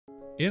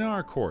In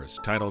our course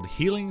titled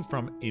Healing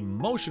from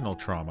Emotional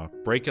Trauma,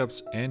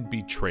 Breakups, and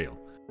Betrayal,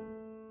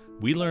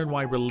 we learn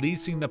why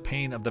releasing the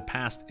pain of the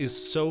past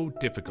is so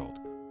difficult.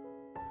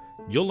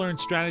 You'll learn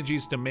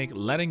strategies to make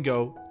letting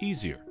go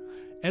easier,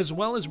 as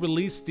well as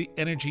release the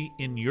energy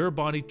in your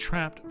body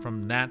trapped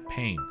from that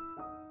pain.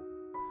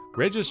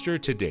 Register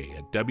today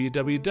at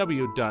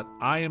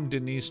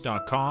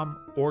www.iamdenise.com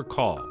or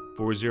call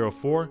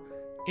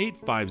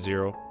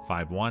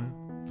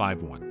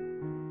 404-850-5151.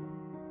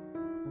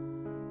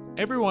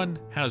 Everyone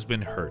has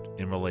been hurt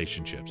in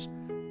relationships.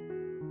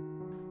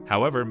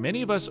 However,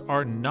 many of us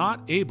are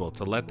not able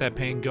to let that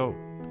pain go.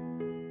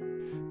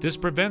 This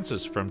prevents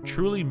us from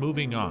truly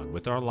moving on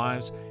with our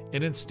lives,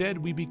 and instead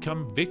we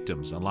become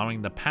victims,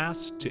 allowing the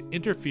past to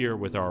interfere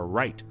with our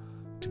right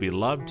to be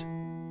loved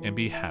and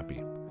be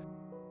happy.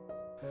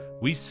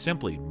 We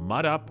simply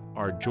mud up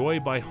our joy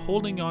by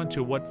holding on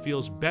to what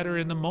feels better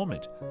in the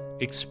moment,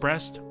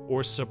 expressed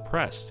or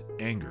suppressed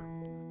anger.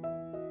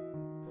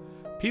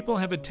 People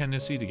have a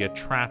tendency to get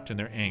trapped in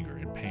their anger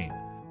and pain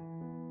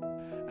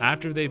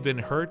after they've been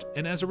hurt,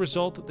 and as a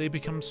result, they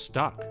become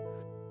stuck.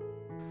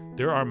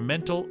 There are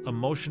mental,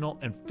 emotional,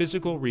 and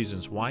physical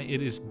reasons why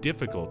it is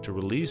difficult to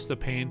release the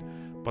pain,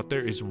 but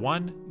there is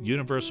one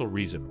universal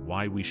reason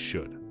why we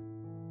should.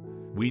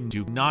 We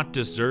do not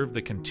deserve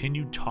the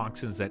continued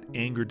toxins that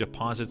anger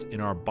deposits in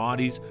our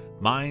bodies,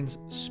 minds,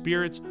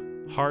 spirits,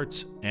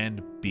 hearts,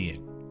 and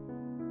being.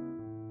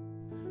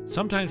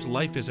 Sometimes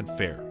life isn't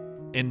fair,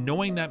 and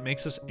knowing that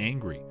makes us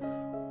angry.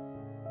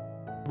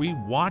 We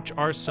watch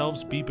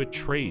ourselves be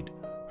betrayed,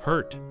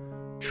 hurt,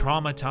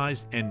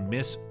 traumatized, and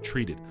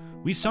mistreated.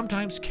 We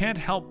sometimes can't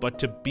help but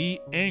to be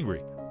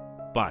angry,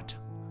 but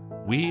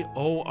we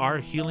owe our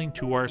healing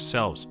to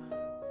ourselves.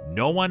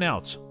 No one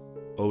else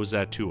owes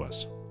that to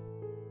us.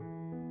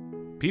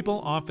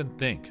 People often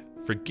think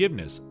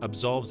forgiveness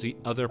absolves the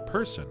other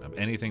person of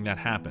anything that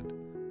happened.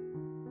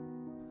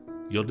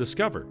 You'll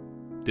discover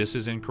this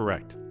is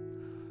incorrect.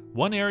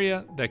 One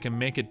area that can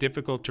make it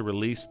difficult to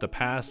release the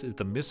past is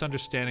the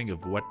misunderstanding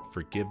of what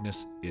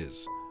forgiveness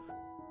is.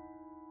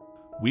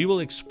 We will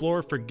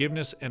explore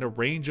forgiveness and a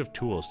range of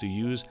tools to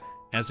use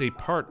as a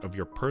part of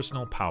your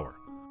personal power.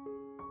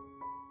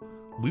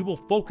 We will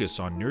focus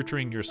on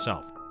nurturing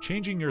yourself,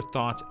 changing your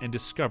thoughts, and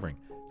discovering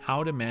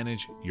how to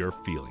manage your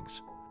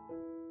feelings.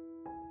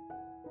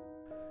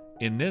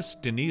 In this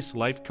Denise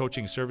Life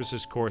Coaching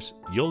Services course,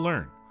 you'll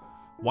learn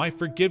why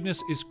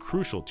forgiveness is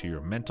crucial to your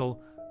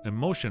mental,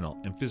 emotional,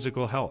 and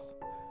physical health,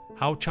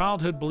 how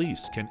childhood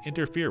beliefs can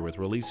interfere with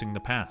releasing the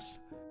past.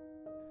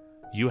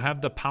 You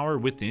have the power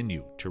within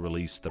you to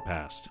release the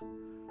past.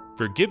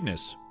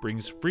 Forgiveness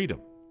brings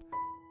freedom.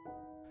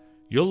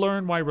 You'll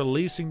learn why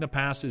releasing the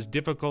past is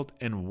difficult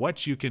and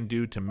what you can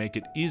do to make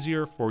it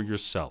easier for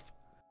yourself.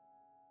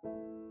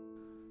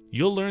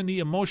 You'll learn the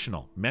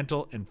emotional,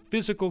 mental, and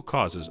physical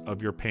causes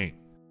of your pain.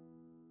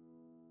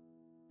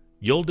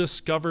 You'll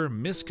discover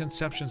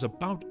misconceptions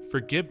about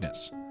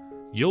forgiveness.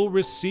 You'll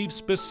receive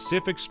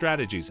specific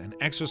strategies and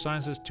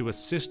exercises to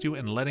assist you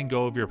in letting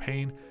go of your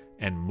pain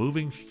and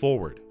moving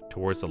forward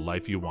towards the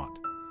life you want.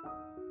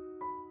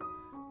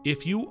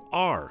 If you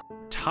are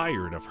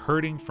tired of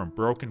hurting from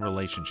broken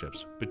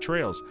relationships,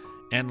 betrayals,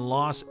 and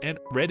loss, and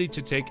ready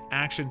to take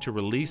action to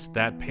release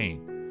that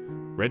pain,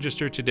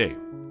 register today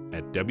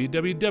at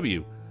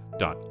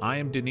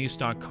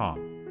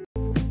www.iamdenise.com.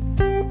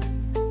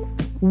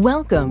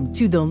 Welcome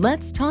to the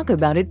Let's Talk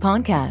About It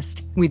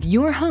podcast with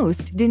your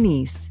host,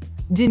 Denise.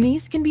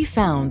 Denise can be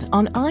found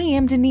on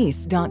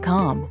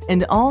iamdenise.com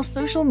and all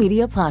social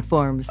media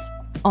platforms.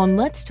 On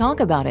Let's Talk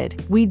About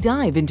It, we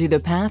dive into the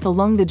path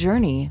along the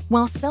journey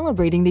while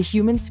celebrating the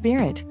human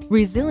spirit,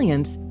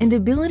 resilience, and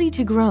ability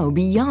to grow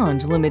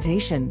beyond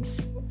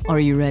limitations. Are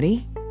you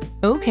ready?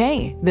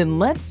 Okay, then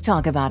let's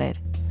talk about it.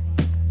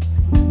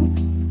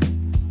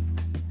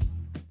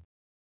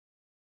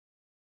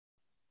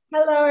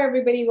 Hello,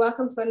 everybody.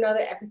 Welcome to another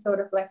episode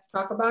of Let's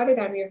Talk About It.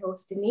 I'm your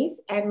host, Denise,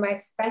 and my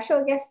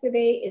special guest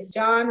today is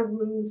John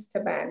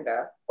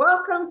Tobanza.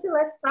 Welcome to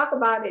Let's Talk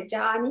About It,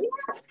 John.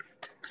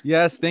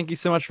 Yes, thank you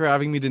so much for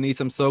having me, Denise.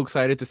 I'm so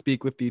excited to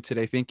speak with you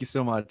today. Thank you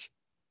so much.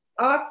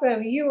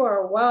 Awesome. You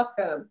are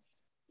welcome.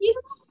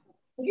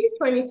 You're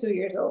 22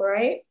 years old,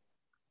 right?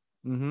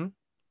 Mm-hmm.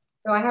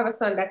 So I have a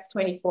son that's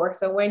 24.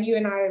 So when you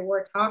and I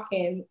were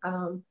talking,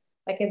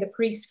 like in the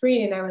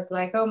pre-screening, I was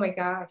like, oh my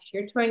gosh,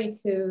 you're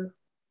 22.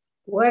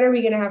 What are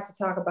we going to have to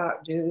talk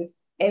about, dude?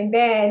 And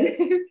then,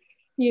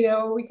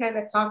 we kind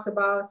of talked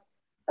about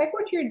like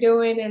what you're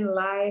doing in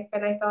life.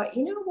 And I thought,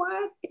 you know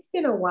what? It's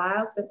been a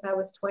while since I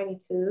was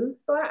 22.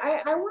 So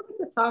I wanted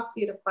to talk to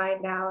you to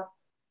find out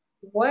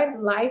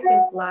what life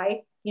is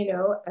like,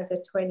 as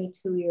a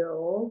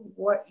 22-year-old,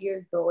 what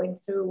you're going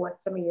through,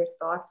 what some of your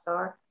thoughts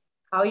are,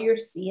 how you're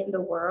seeing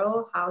the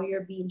world, how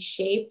you're being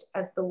shaped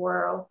as the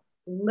world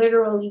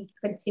literally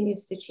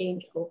continues to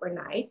change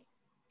overnight.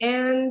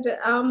 And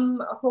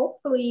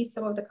hopefully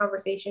some of the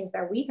conversations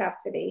that we have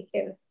today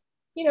can,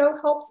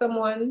 help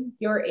someone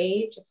your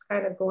age that's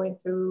kind of going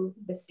through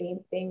the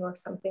same thing or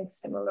something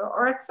similar,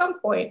 or at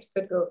some point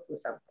could go through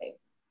something.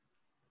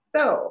 So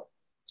So,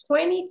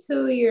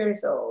 22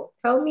 years old.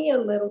 Tell me a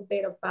little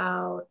bit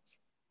about,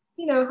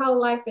 how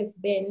life has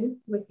been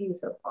with you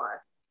so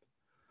far.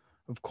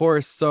 Of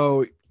course.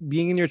 So,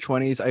 being in your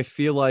 20s, I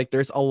feel like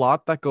there's a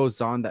lot that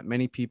goes on that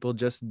many people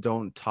just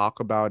don't talk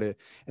about it.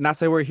 And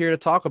that's why we're here to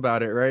talk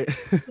about it, right?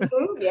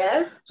 Mhm,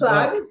 yes,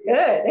 But plug is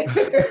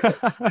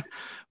good.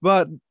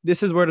 but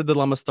this is where the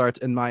dilemma starts,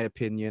 in my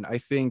opinion. I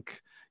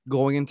think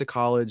going into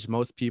college,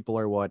 most people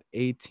are what,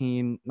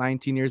 18,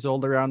 19 years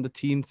old, around the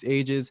teens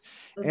ages.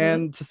 Mhm.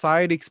 And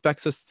society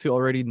expects us to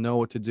already know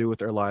what to do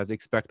with our lives. They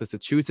expect us to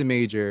choose a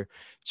major,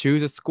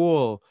 choose a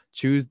school,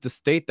 choose the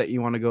state that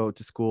you want to go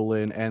to school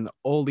in, and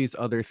all these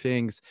other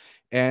things.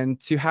 And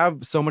to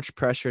have so much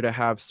pressure to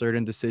have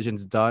certain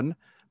decisions done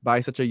by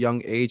such a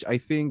young age, I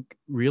think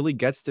really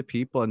gets to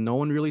people, and no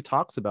one really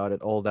talks about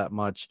it all that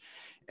much.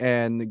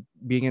 And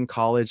being in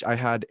college, I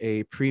had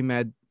a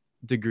pre-med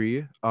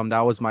degree.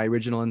 That was my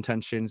original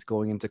intentions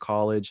going into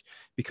college,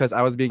 because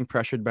I was being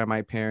pressured by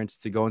my parents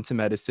to go into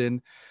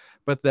medicine.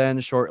 But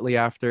then shortly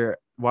after,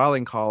 while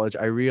in college,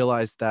 I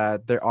realized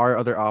that there are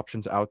other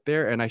options out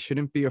there, and I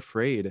shouldn't be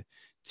afraid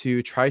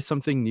to try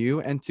something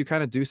new and to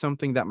kind of do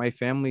something that my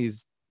family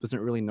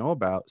doesn't really know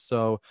about.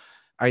 So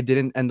I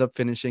didn't end up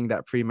finishing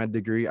that pre-med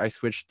degree. I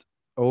switched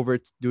over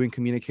to doing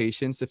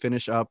communications to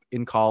finish up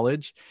in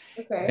college.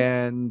 Okay.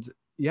 And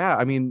yeah,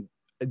 I mean,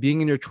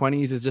 being in your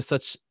 20s is just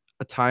such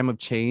a time of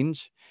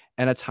change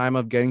and a time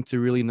of getting to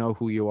really know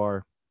who you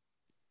are.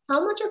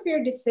 How much of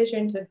your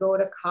decision to go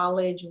to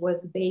college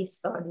was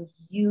based on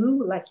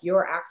you, like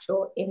your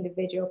actual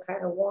individual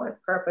kind of want,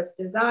 purpose,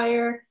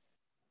 desire,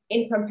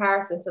 in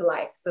comparison to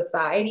like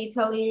society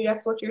telling you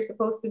that's what you're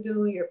supposed to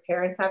do, your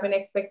parents have an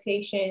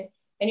expectation,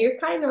 and your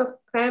kind of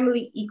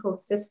family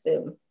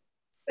ecosystem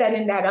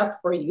setting that up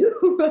for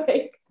you,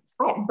 like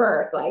at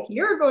birth, like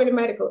you're going to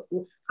medical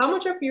school. How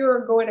much of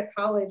your going to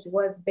college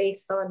was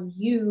based on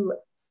you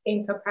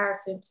in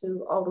comparison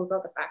to all those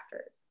other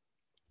factors?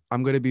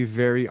 I'm going to be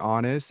very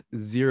honest,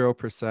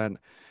 0%.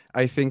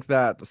 I think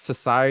that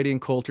society and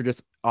culture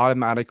just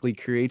automatically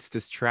creates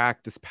this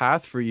track, this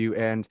path for you.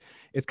 And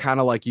it's kind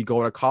of like you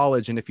go to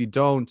college, and if you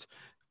don't,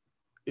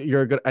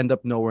 you're going to end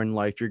up nowhere in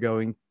life. You're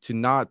going to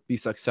not be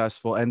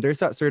successful. And there's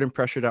that certain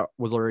pressure that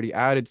was already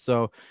added.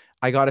 So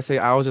I got to say,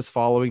 I was just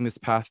following this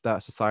path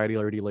that society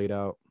already laid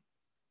out.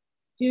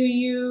 Do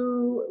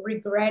you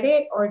regret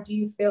it, or do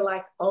you feel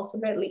like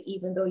ultimately,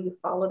 even though you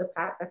follow the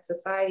path that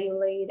society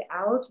laid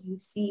out, you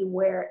see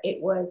where it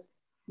was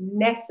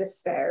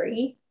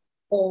necessary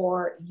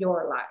for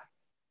your life?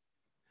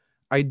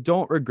 I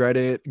don't regret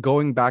it.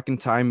 Going back in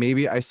time,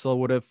 maybe I still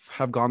would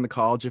have gone to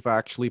college if I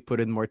actually put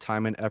in more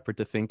time and effort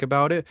to think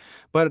about it.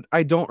 But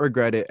I don't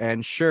regret it.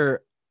 And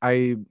sure,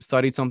 I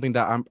studied something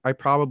that I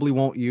probably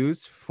won't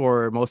use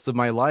for most of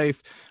my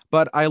life,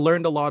 but I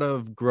learned a lot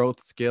of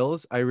growth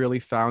skills. I really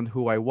found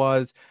who I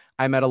was.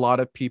 I met a lot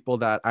of people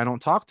that I don't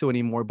talk to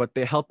anymore, but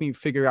they helped me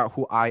figure out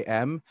who I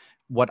am,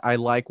 what I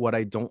like, what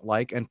I don't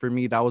like. And for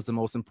me, that was the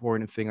most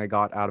important thing I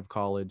got out of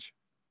college.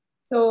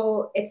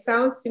 So it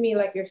sounds to me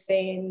like you're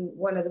saying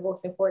one of the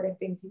most important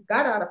things you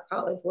got out of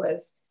college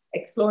was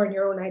exploring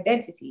your own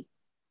identity.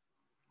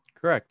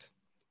 Correct.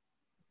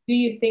 Do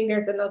you think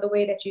there's another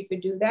way that you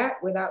could do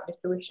that without the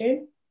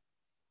tuition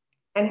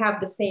and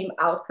have the same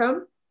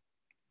outcome?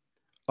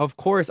 Of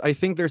course, I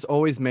think there's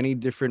always many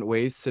different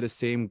ways to the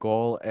same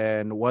goal.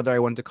 And whether I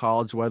went to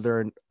college,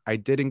 whether I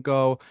didn't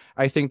go,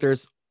 I think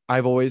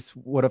I've always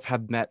would have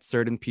had met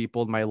certain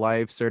people in my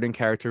life, certain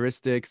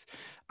characteristics.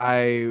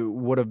 I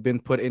would have been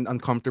put in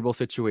uncomfortable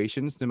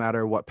situations no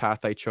matter what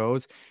path I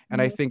chose.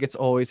 And I Mhm. think it's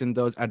always in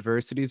those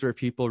adversities where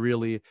people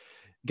really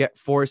get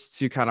forced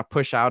to kind of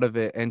push out of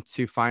it and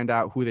to find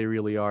out who they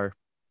really are.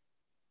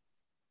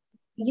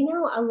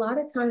 A lot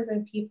of times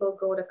when people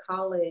go to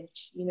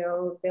college,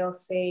 they'll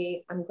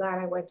say, I'm glad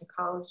I went to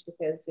college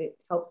because it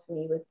helped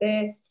me with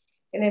this.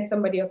 And then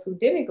somebody else who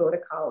didn't go to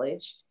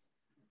college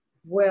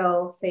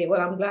will say, well,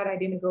 I'm glad I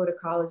didn't go to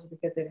college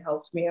because it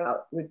helped me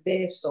out with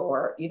this,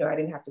 or, I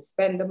didn't have to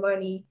spend the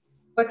money.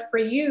 But for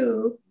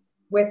you,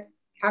 with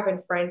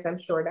having friends, I'm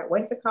sure, that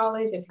went to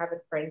college and having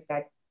friends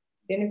that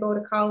didn't go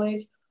to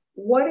college,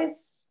 what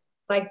is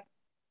like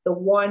the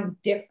one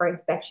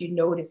difference that you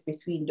notice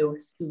between those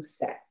two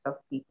sets of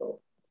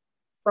people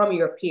from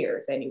your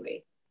peers,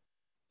 anyway?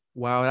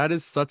 Wow, that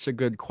is such a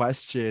good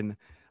question.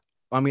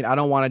 I mean, I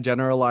don't want to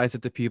generalize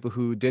it to people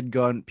who did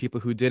go and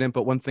people who didn't,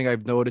 but one thing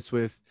I've noticed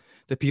with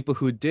the people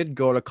who did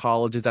go to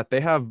college is that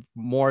they have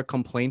more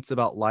complaints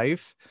about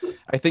life.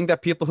 I think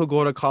that people who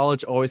go to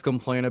college always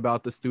complain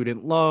about the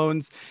student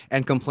loans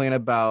and complain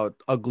about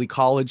ugly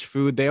college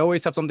food. They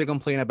always have something to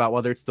complain about,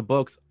 whether it's the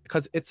books,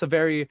 because it's a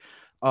very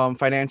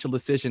financial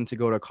decision to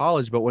go to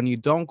college. But when you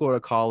don't go to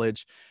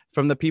college,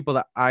 from the people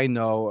that I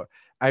know,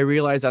 I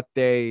realize that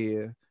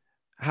they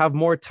have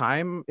more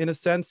time in a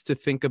sense to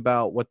think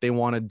about what they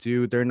want to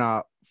do. They're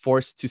not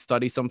forced to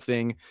study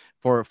something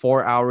for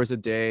 4 hours a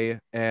day,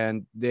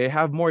 and they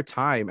have more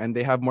time, and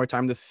they have more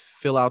time to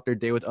fill out their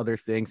day with other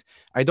things.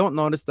 I don't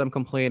notice them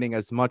complaining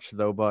as much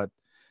though, but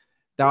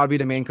that would be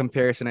the main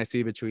comparison I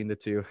see between the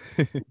two.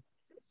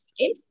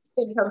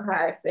 interesting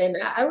comparison.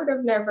 I would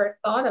have never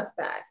thought of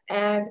that.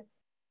 And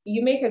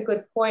you make a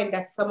good point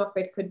that some of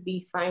it could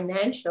be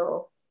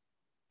financial.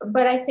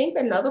 But I think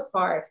another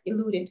part,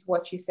 alluding to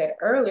what you said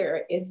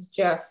earlier, is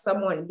just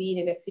someone being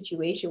in a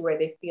situation where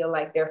they feel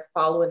like they're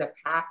following a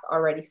path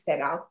already set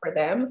out for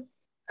them,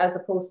 as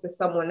opposed to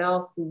someone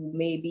else who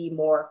may be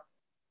more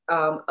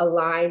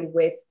aligned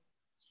with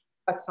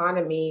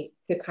autonomy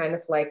to kind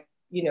of like,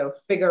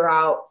 figure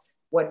out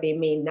what they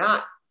may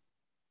not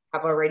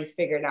have already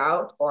figured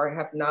out or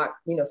have not,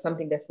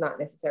 something that's not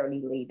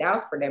necessarily laid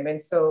out for them.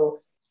 And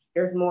so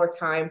there's more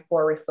time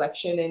for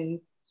reflection and,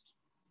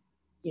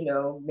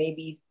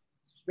 maybe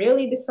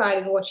really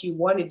deciding what you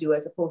want to do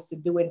as opposed to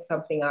doing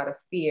something out of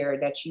fear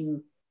that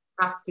you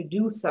have to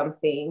do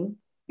something,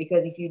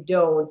 because if you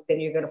don't, then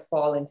you're going to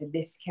fall into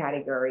this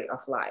category of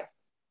life.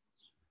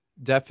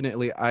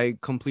 Definitely. I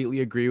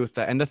completely agree with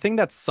that. And the thing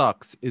that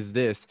sucks is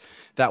this,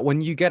 that when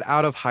you get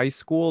out of high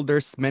school,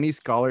 there's many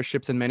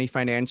scholarships and many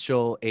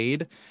financial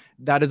aid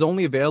that is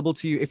only available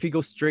to you if you go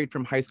straight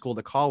from high school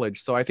to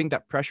college. So I think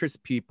that pressures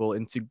people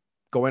into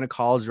going to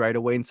college right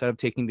away instead of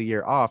taking the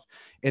year off.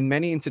 In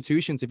many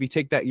institutions, if you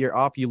take that year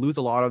off, you lose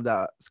a lot of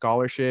that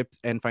scholarships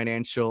and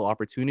financial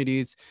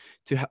opportunities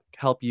to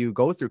help you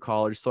go through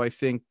college. So I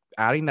think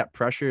adding that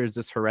pressure is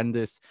just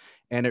horrendous,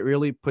 and it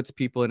really puts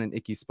people in an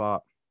icky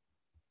spot.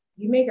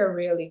 You make a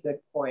really good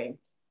point.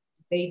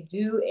 They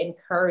do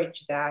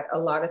encourage that a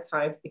lot of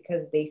times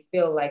because they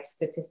feel like,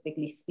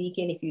 statistically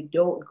speaking, if you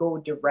don't go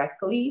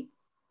directly,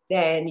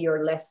 then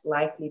you're less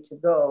likely to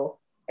go.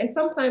 And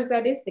sometimes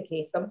that is the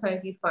case.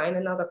 Sometimes you find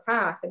another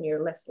path and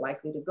you're less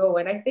likely to go.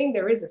 And I think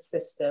there is a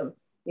system,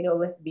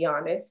 let's be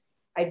honest.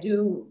 I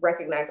do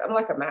recognize I'm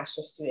like a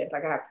master's student.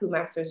 Like I have 2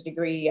 master's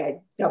degree. I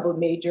double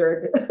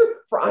majored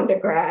for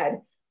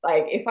undergrad.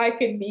 Like if I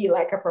could be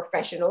like a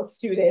professional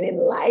student in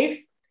life,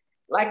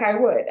 like I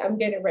would. I'm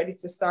getting ready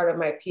to start on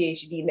my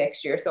PhD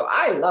next year. So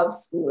I love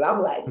school.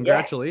 I'm like,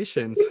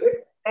 congratulations. Yes.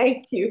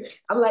 Thank you.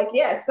 I'm like,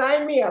 yes,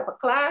 sign me up. A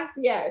class,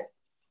 yes.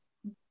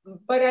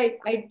 But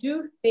I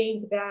do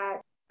think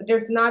that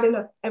there's not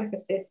enough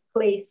emphasis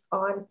placed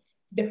on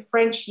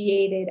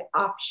differentiated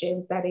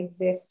options that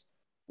exist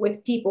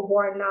with people who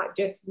are not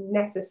just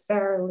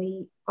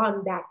necessarily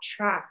on that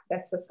track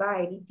that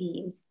society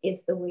deems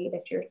is the way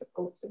that you're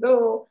supposed to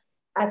go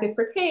as it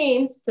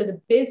pertains to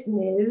the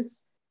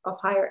business of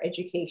higher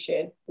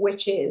education,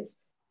 which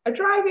is a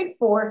driving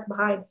force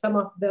behind some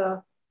of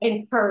the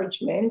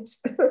encouragement,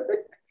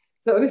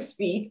 so to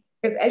speak,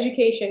 because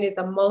education is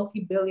a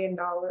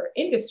multi-billion-dollar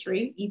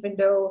industry, even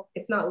though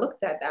it's not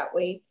looked at that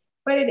way,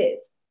 but it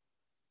is.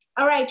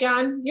 All right,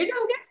 John, you're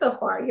doing good so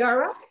far. You all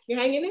right? You're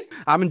hanging in?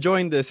 I'm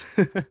enjoying this.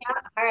 Yeah.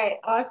 All right,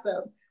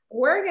 awesome.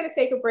 We're going to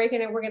take a break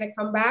and then we're going to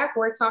come back.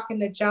 We're talking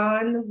to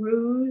John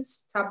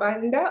Ruse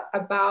Tobanza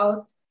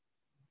about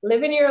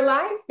living your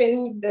life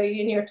in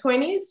your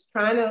 20s,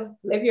 trying to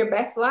live your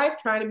best life,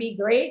 trying to be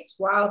great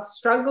while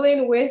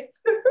struggling with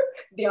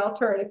the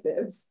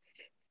alternatives.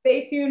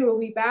 Stay tuned. We'll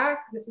be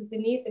back. This is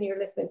Denise, and you're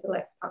listening to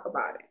Let's Talk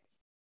About It.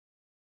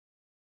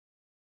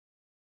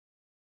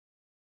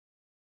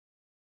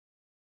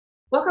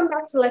 Welcome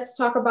back to Let's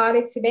Talk About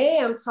It. Today,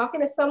 I'm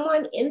talking to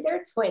someone in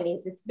their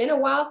 20s. It's been a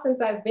while since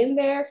I've been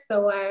there,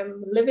 so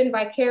I'm living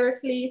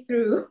vicariously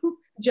through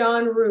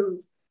John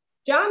Ruse.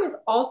 John is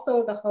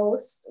also the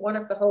host, one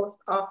of the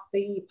hosts of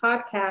the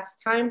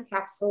podcast Time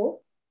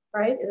Capsule,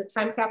 right? It's a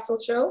time capsule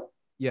show.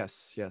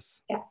 Yes. Yeah.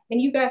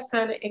 And you guys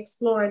kind of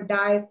explore and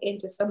dive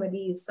into some of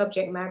these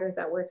subject matters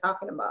that we're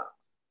talking about.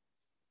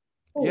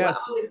 Ooh,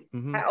 yes.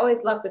 I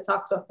always love to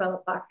talk to a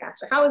fellow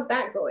podcaster. How is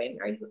that going?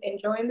 Are you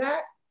enjoying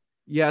that?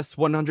 Yes,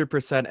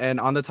 100%. And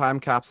on the Time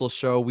Capsule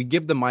show, we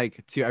give the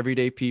mic to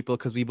everyday people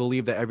because we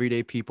believe that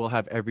everyday people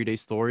have everyday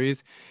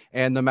stories.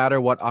 And no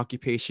matter what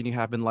occupation you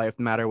have in life,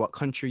 no matter what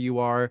country you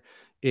are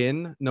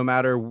in, no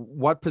matter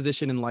what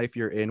position in life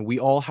you're in, we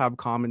all have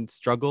common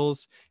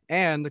struggles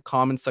and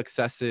common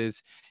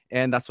successes.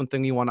 And that's one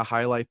thing we want to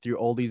highlight through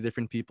all these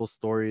different people's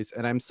stories.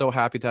 And I'm so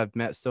happy to have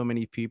met so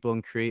many people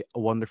and create a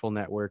wonderful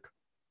network.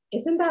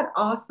 Isn't that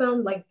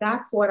awesome? Like,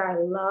 that's what I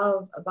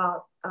love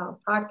about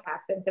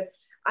podcasting, because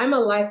I'm a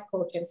life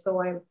coach. And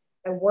so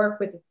I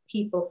work with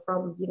people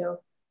from,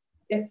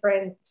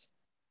 different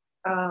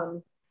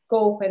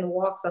scope and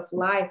walks of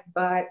life.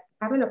 But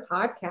having a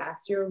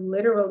podcast, you're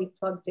literally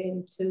plugged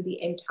into the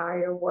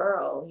entire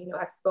world.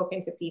 I've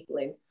spoken to people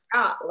in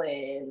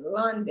Scotland,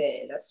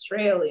 London,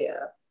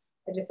 Australia.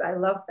 I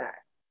love that.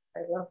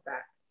 I love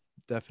that.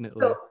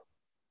 Definitely. So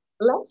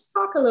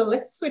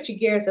let's switch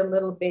gears a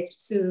little bit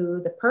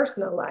to the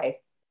personal life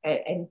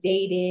and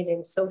dating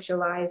and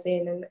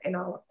socializing and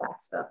all of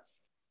that stuff.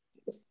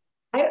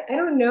 I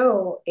don't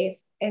know if,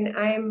 and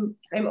I'm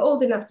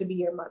old enough to be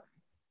your mother.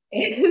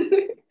 And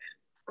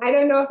I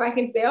don't know if I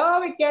can say,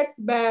 oh, it gets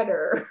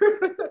better,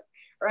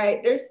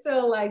 right? There's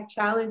still like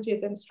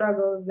challenges and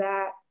struggles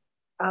that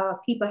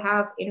people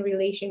have in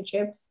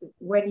relationships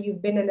when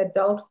you've been an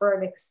adult for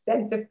an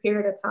extensive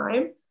period of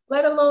time,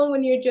 let alone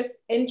when you're just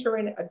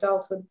entering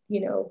adulthood,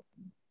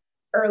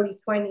 early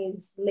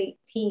 20s, late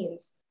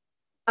teens.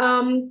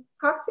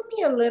 Talk to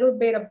me a little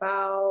bit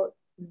about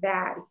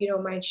that, if you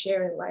don't mind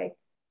sharing, like,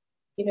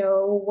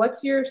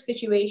 what's your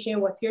situation,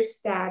 what's your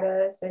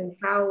status, and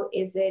how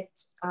is it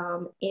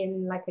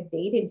in like a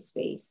dating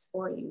space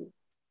for you?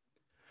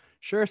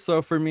 Sure.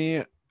 So for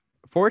me,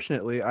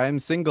 fortunately, I'm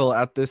single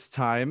at this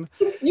time.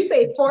 You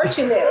say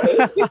fortunately.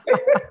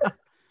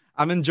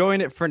 I'm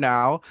enjoying it for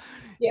now.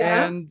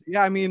 Yeah. And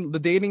yeah, I mean, the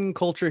dating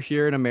culture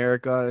here in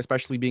America,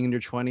 especially being in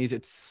your 20s,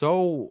 it's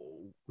so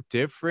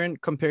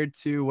different compared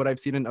to what I've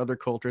seen in other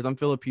cultures. I'm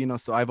Filipino,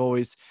 so I've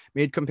always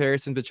made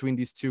comparisons between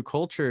these two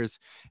cultures.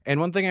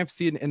 And one thing I've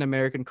seen in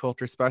American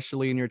culture,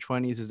 especially in your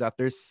 20s, is that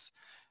there's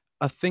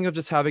a thing of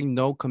just having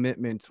no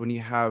commitments when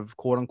you have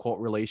quote unquote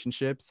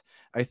relationships.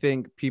 I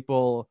think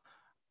people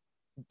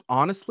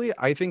honestly,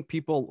 I think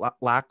people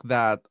lack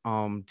that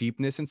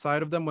deepness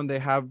inside of them when they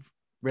have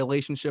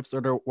relationships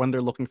or when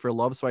they're looking for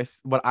love. So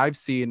what I've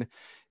seen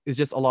is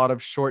just a lot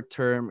of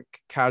short-term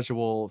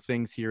casual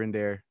things here and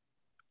there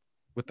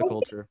with the I think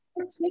culture.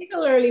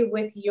 particularly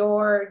with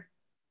your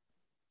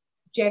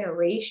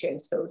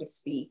generation, so to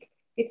speak,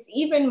 it's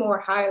even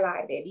more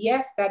highlighted.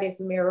 Yes, that is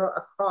mirror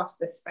across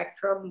the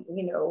spectrum,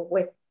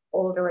 with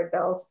older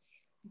adults.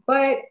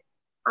 But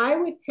I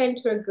would tend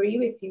to agree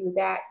with you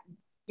that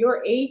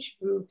your age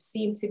group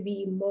seem to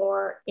be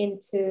more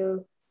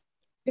into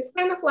just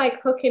kind of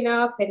like hooking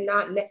up and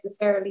not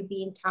necessarily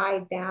being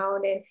tied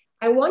down. And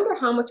I wonder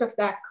how much of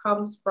that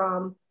comes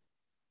from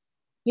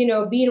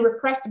being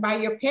repressed by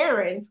your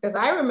parents. Because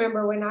I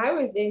remember when I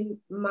was in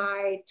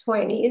my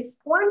 20s,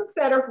 one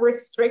set of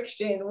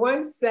restriction,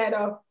 one set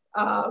of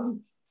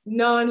non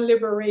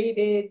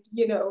liberated,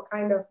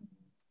 kind of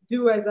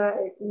do as I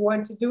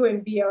want to do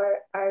and be or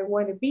I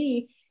want to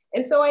be.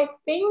 And so I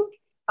think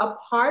a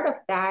part of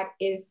that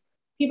is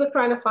people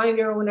trying to find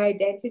their own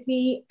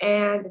identity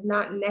and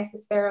not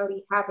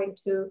necessarily having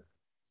to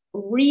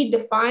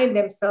redefine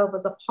themselves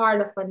as a part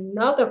of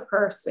another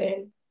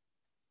person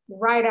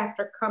right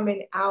after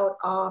coming out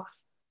of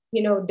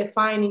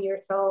defining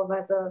yourself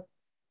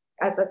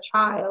as a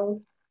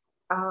child.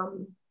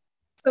 um,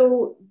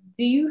 so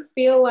do you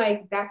feel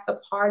like that's a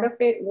part of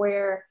it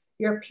where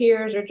your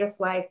peers are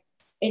just like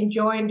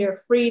enjoying their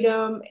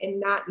freedom and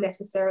not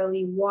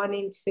necessarily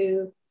wanting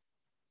to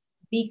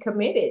be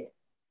committed?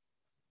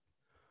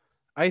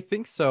 I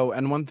think so.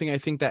 And one thing I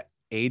think that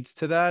aids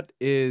to that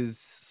is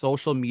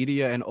social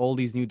media and all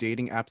these new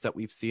dating apps that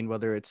we've seen,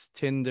 whether it's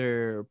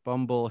Tinder,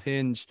 Bumble,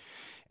 Hinge.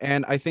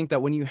 And I think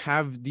that when you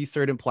have these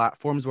certain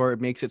platforms where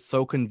it makes it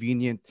so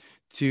convenient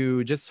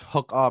to just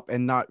hook up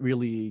and not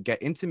really get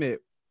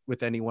intimate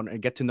with anyone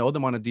and get to know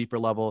them on a deeper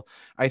level,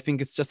 I think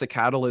it's just a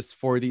catalyst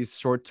for these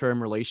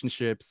short-term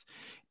relationships.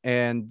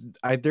 And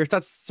there's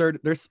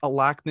a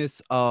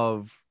lackness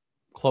of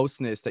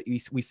closeness that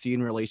we see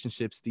in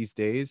relationships these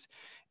days,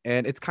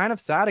 and it's kind of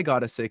sad, I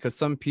gotta say, because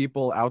some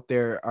people out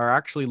there are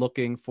actually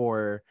looking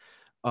for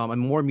a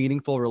more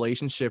meaningful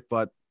relationship,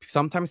 but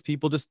sometimes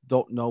people just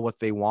don't know what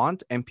they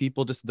want, and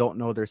people just don't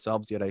know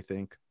themselves yet, I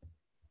think.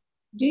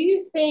 Do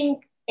you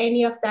think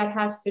any of that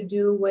has to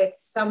do with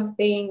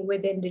something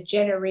within the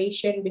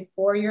generation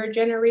before your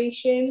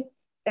generation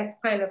that's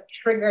kind of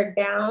triggered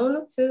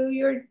down to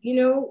your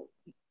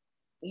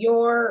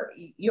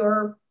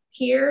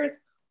peers,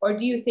 or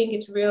do you think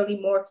it's really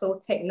more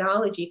so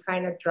technology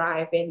kind of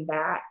driving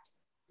that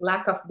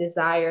lack of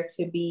desire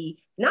to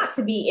be not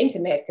to be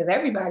intimate, because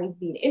everybody's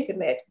being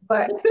intimate,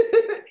 but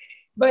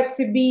but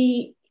to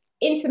be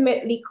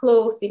intimately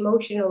close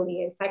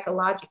emotionally and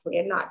psychologically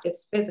and not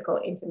just physical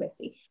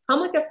intimacy? How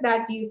much of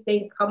that do you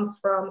think comes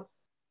from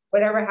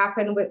whatever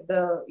happened with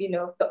the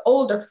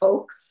older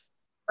folks,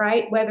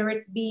 right? Whether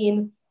it's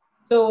being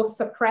so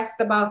suppressed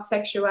about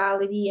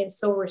sexuality and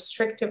so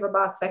restrictive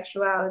about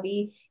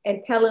sexuality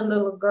and telling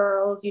little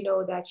girls,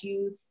 that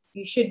you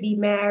should be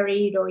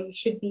married or you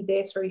should be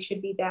this or you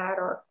should be that,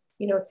 or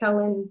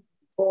telling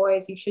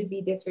boys you should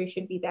be this or you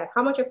should be that.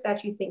 How much of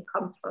that do you think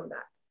comes from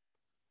that?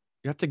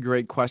 That's a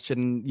great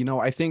question.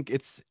 I think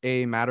it's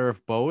a matter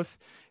of both.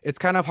 It's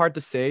kind of hard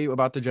to say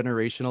about the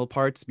generational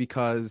parts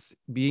because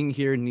being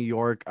here in New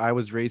York, I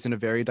was raised in a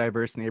very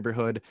diverse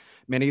neighborhood.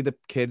 Many of the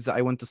kids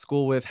I went to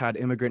school with had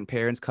immigrant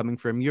parents coming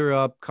from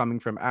Europe, coming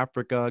from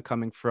Africa,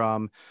 coming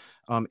from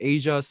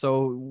Asia.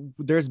 So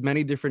there's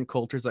many different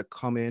cultures that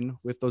come in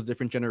with those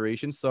different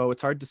generations. So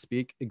it's hard to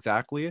speak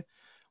exactly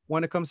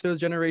when it comes to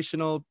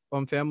generational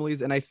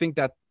families. And I think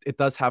that it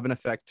does have an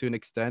effect to an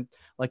extent.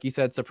 Like you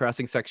said,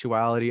 suppressing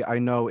sexuality. I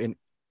know in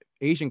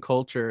Asian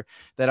culture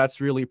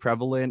that's really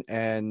prevalent,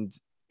 and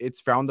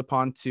it's frowned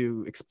upon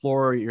to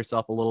explore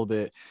yourself a little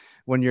bit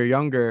when you're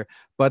younger.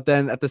 But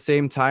then at the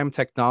same time,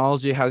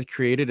 technology has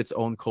created its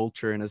own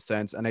culture in a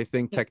sense. And I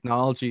think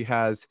technology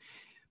has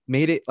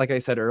made it, like I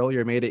said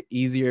earlier, made it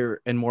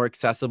easier and more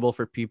accessible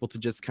for people to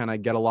just kind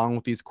of get along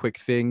with these quick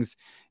things.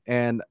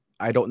 And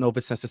I don't know if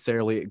it's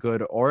necessarily a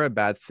good or a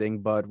bad thing,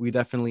 but we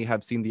definitely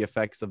have seen the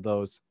effects of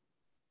those.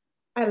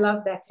 I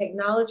love that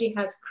technology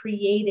has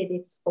created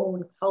its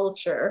own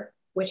culture.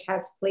 which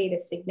has played a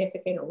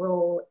significant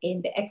role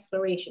in the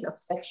exploration of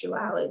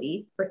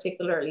sexuality,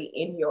 particularly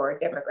in your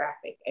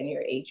demographic and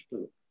your age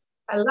group.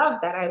 I love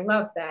that. I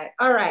love that.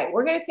 All right,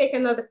 we're going to take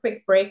another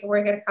quick break and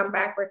we're going to come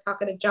back. We're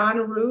talking to John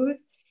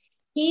Ruse.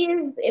 He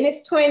is in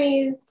his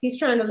 20s. He's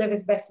trying to live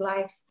his best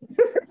life.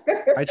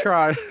 I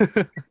try.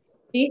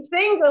 He's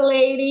single,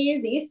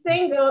 ladies. He's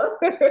single.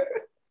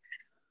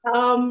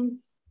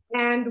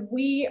 And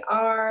we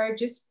are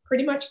just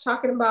pretty much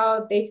talking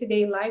about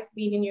day-to-day life,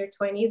 being in your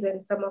 20s,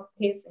 and some of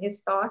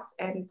his thoughts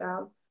and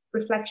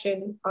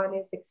reflection on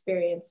his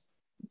experience.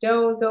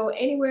 Don't go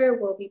anywhere.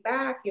 We'll be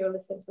back. You're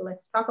listening to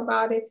Let's Talk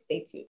About It.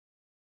 Stay tuned.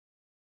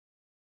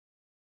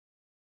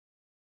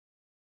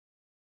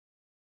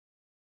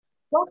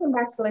 Welcome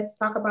back to Let's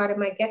Talk About It.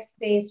 My guest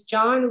today is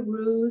John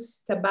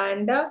Ruse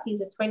Tobanza.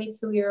 He's a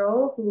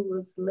 22-year-old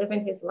who's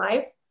living his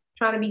life,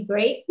 trying to be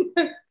great,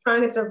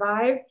 trying to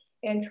survive,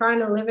 and trying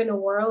to live in a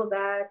world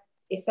that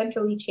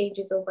essentially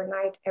changes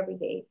overnight every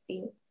day, it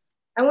seems.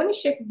 I want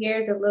to shift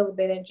gears a little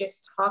bit and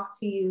just talk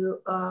to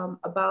you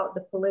about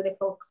the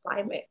political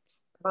climate,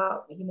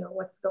 about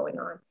what's going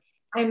on.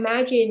 I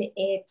imagine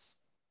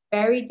it's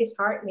very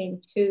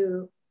disheartening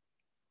to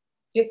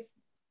just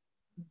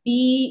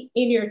be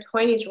in your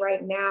 20s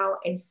right now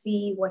and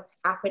see what's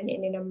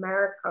happening in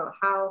America,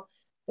 how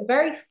the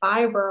very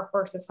fiber of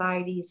our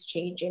society is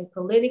changing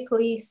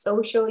politically,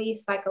 socially,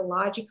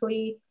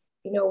 psychologically.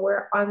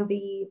 We're on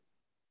the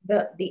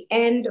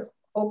end,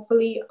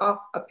 hopefully, of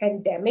a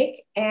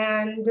pandemic,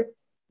 and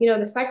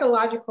the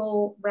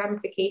psychological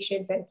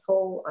ramifications and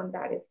toll on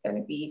that is going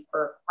to be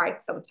for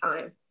quite some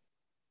time.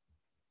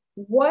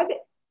 What's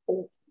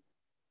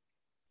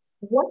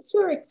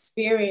your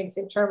experience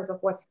in terms of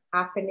what's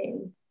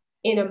happening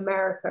in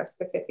America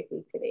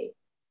specifically today?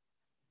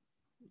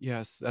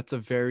 Yes, that's a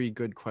very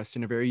good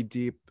question, a very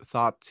deep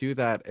thought to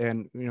that.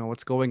 And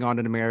what's going on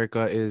in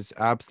America is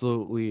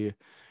absolutely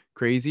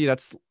crazy.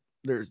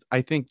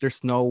 I think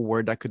there's no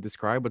word that could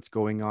describe what's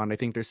going on. I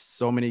think there's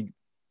so many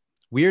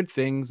weird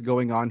things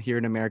going on here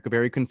in America,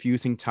 very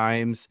confusing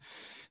times,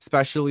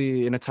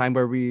 especially in a time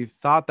where we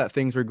thought that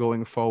things were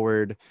going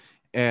forward,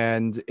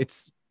 and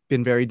it's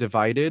been very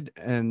divided.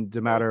 And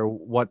no matter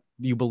what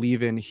you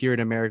believe in here in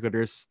America,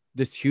 there's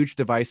this huge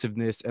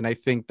divisiveness. And I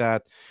think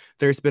that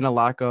there's been a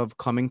lack of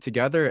coming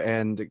together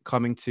and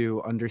coming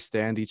to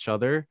understand each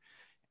other.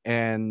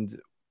 And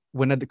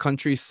when the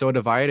country is so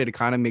divided, it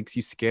kind of makes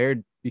you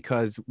scared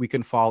because we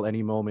can fall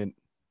any moment.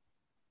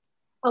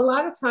 A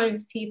lot of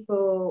times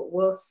people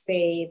will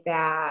say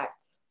that,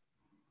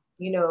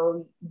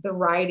 the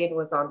writing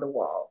was on the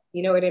wall.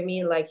 You know what I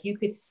mean? Like you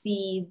could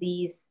see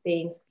these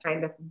things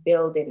kind of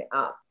building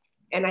up.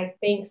 And I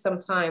think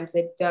sometimes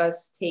it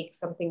does take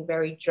something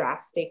very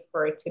drastic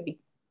for it to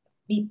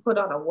be put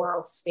on a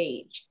world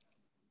stage.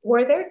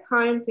 Were there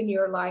times in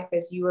your life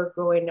as you were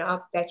growing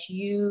up that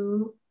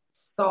you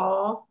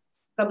saw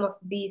some of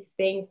these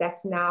things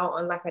that's now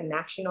on like a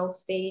national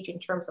stage in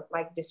terms of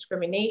like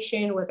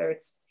discrimination, whether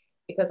it's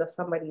because of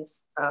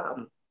somebody's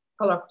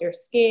color of their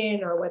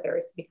skin or whether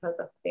it's because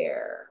of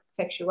their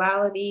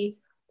sexuality?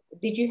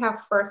 Did you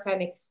have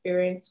firsthand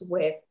experience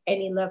with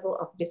any level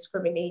of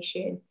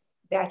discrimination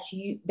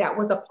that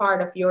was a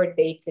part of your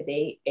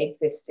day-to-day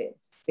existence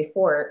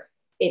before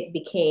it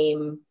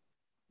became,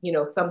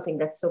 something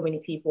that so many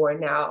people are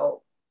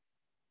now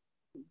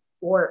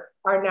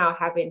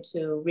having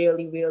to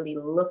really, really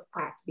look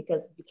at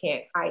because you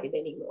can't hide it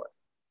anymore?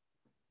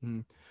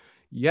 Mm.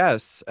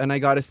 Yes, and I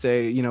gotta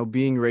say,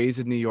 being raised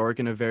in New York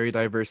in a very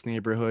diverse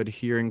neighborhood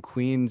here in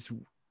Queens,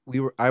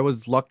 I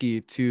was lucky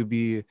to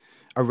be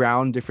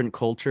around different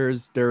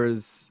cultures. There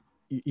was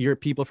your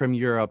people from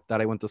Europe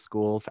that I went to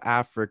school,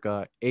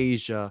 Africa,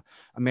 Asia,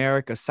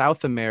 America,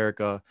 South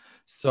America.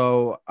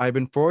 So I've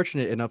been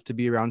fortunate enough to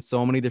be around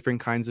so many different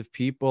kinds of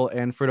people,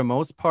 and for the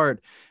most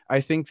part,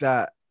 I think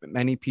that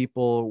many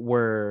people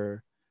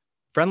were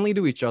friendly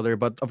to each other,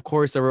 but of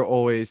course there were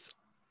always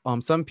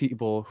some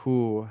people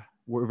who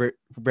were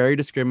very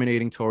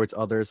discriminating towards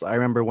others. I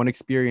remember one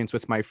experience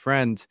with my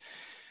friend,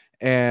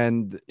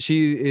 and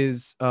she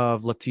is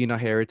of Latina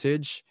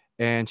heritage,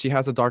 and she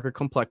has a darker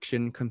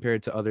complexion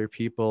compared to other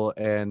people.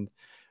 And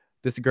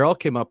this girl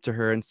came up to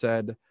her and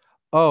said,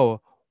 "Oh,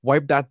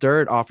 wipe that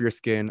dirt off your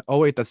skin. Oh,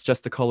 wait, that's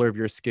just the color of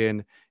your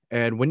skin."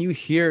 And when you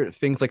hear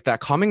things like that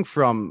coming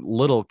from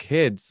little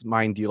kids,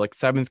 mind you, like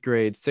seventh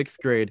grade,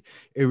 sixth grade,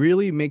 it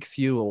really makes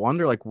you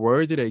wonder, like,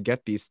 where did I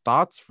get these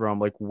thoughts from?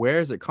 Like, where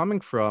is it coming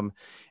from?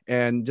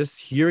 And just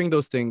hearing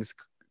those things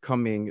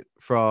coming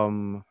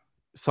from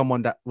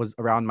someone that was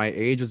around my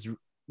age was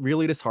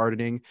really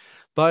disheartening.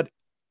 But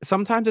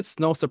sometimes it's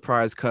no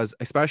surprise because,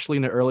 especially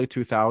in the early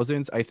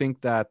 2000s, I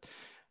think that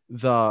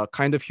the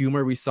kind of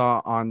humor we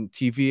saw on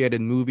TV and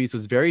in movies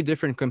was very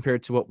different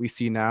compared to what we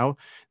see now.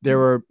 There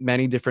were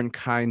many different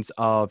kinds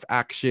of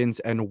actions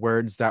and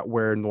words that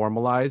were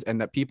normalized and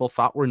that people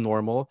thought were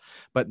normal,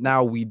 but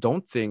now we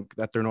don't think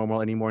that they're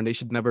normal anymore, and they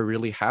should never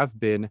really have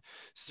been.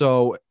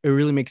 So it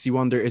really makes you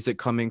wonder, is it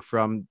coming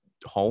from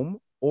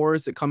home or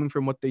is it coming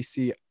from what they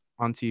see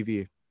on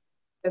TV?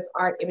 does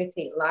art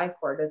imitate life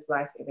or does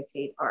life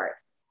imitate art?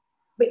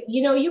 But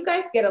you know, you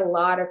guys get a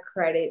lot of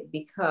credit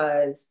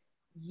because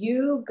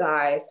you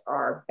guys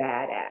are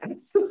badass.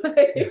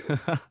 Like,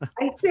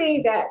 I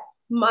think that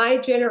my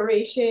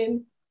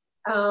generation,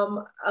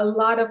 a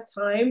lot of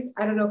times,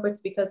 I don't know if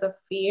it's because of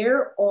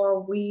fear or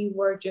we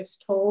were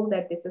just told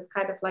that this is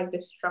kind of like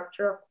the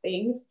structure of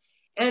things.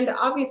 And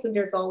obviously,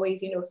 there's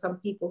always, you know, some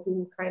people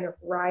who kind of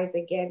rise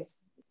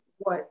against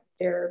what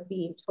they're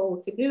being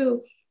told to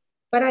do.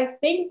 But I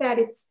think that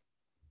it's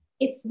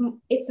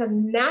it's a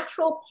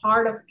natural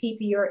part of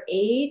people your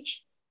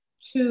age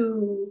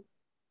to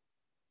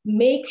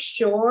make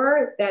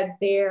sure that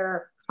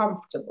they're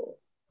comfortable,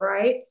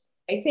 right?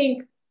 I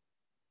think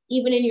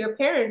even in your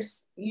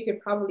parents, you could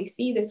probably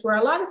see this where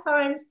a lot of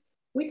times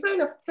we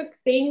kind of took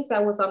things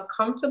that was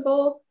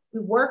uncomfortable. We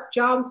worked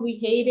jobs we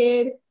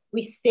hated.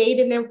 We stayed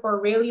in them for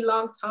a really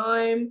long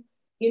time.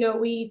 You know,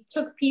 we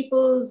took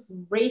people's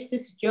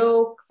racist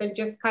jokes and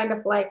just kind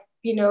of like,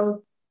 you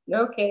know,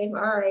 okay,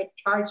 all right,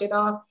 charge it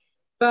off.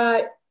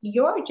 But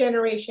your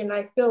generation,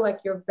 I feel like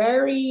you're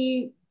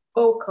very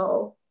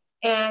vocal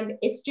and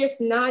it's just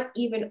not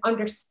even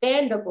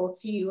understandable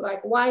to you.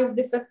 Like, why is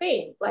this a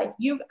thing? Like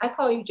you, I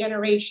call you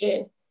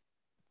generation,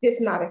 this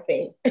is not a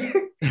thing.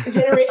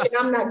 Generation,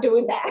 I'm not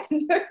doing that.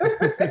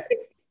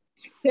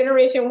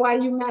 Generation, why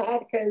you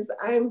mad? Because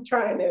I'm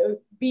trying to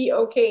be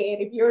okay.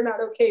 And if you're not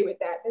okay with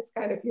that, that's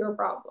kind of your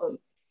problem.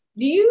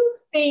 Do you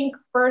think,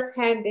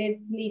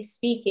 first-handedly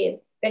speaking,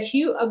 that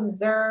you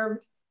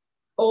observed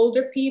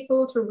older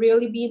people to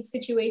really be in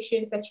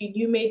situations that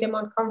you made them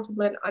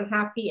uncomfortable and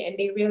unhappy, and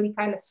they really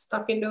kind of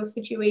stuck in those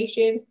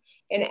situations?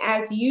 And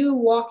as you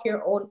walk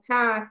your own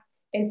path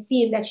and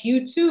seeing that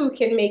you too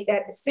can make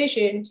that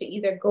decision to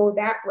either go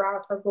that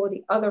route or go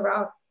the other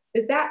route,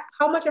 does that,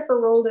 how much of a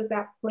role does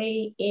that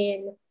play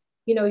in,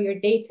 you know, your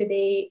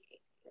day-to-day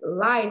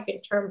life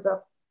in terms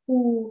of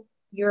who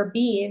you're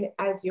being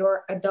as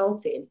you're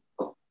adulting?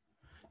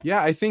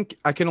 Yeah, I think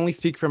I can only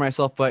speak for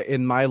myself, but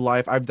in my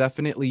life, I've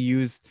definitely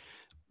used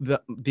the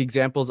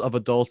examples of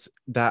adults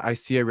that I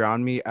see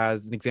around me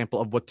as an example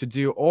of what to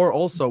do or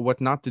also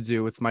what not to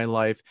do with my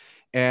life.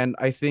 And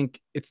I think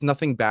it's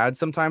nothing bad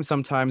sometimes.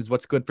 Sometimes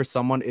what's good for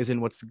someone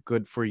isn't what's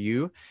good for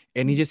you.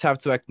 And you just have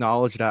to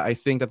acknowledge that. I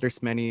think that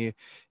there's many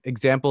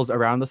examples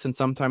around us, and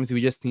sometimes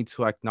we just need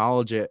to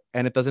acknowledge it.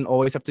 And it doesn't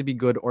always have to be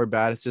good or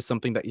bad. It's just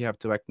something that you have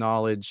to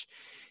acknowledge.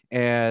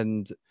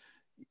 And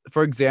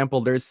for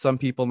example, there's some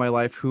people in my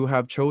life who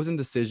have chosen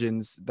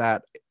decisions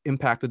that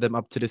impacted them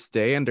up to this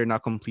day, and they're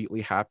not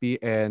completely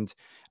happy. And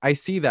I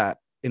see that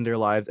in their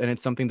lives, and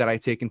it's something that I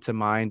take into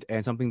mind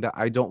and something that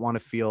I don't want to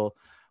feel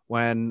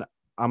when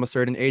I'm a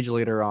certain age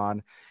later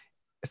on.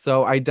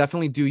 So I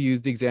definitely do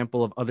use the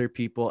example of other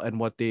people and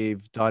what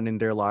they've done in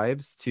their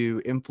lives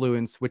to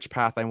influence which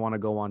path I want to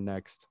go on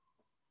next.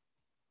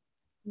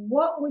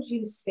 What would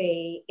you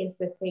say is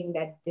the thing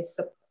that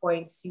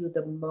disappoints you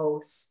the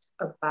most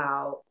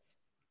about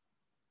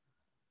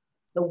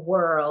the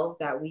world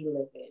that we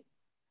live in?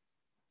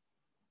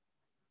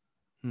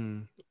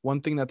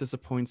 One thing that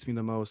disappoints me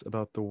the most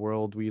about the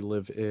world we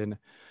live in,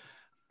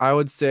 I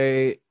would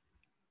say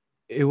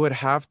it would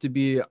have to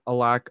be a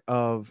lack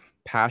of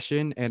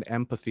passion and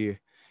empathy.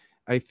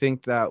 I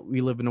think that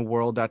we live in a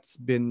world that's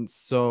been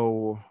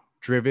so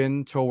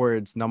driven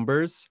towards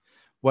numbers, Mm.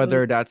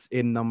 whether that's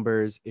in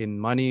numbers in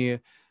money,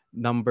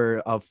 number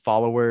of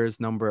followers,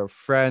 number of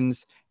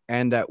friends,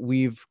 and that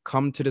we've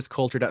come to this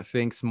culture that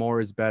thinks more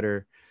is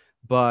better.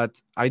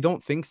 But I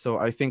don't think so.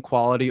 I think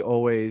quality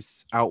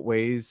always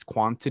outweighs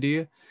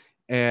quantity.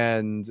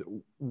 And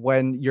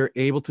when you're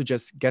able to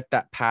just get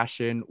that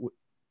passion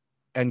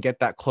and get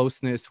that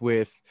closeness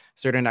with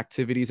certain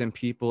activities and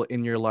people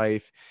in your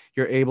life,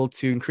 you're able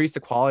to increase the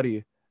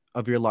quality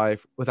of your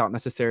life without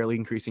necessarily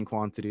increasing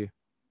quantity.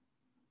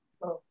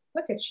 Oh,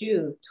 look at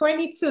you,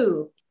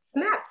 22.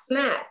 Snap,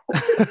 snap.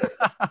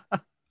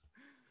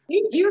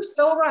 You're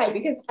so right.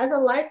 Because as a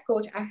life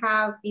coach, I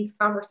have these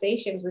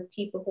conversations with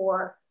people who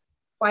are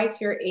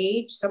twice your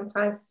age,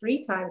 sometimes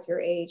three times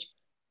your age.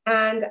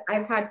 And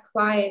I've had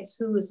clients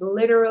who's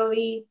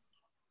literally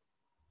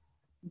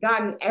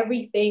gotten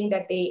everything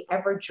that they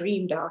ever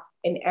dreamed of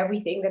and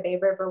everything that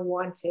they've ever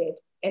wanted,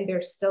 and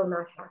they're still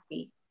not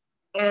happy.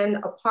 And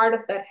a part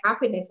of that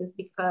happiness is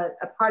because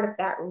a part of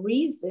that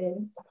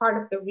reason, a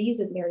part of the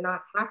reason they're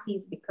not happy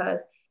is because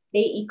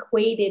they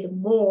equated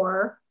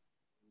more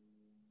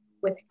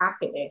with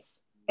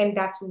happiness. And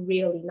that's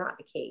really not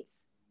the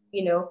case.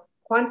 You know,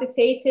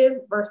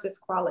 quantitative versus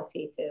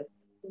qualitative.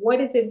 What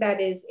is it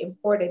that is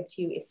important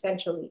to you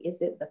essentially?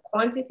 Is it the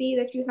quantity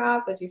that you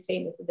have, as you're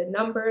saying, is it the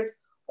numbers,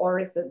 or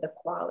is it the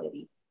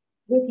quality?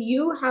 With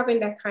you having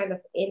that kind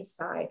of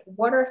insight,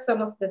 what are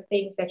some of the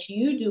things that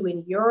you do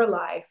in your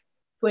life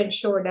to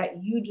ensure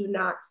that you do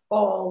not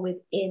fall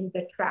within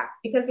the trap?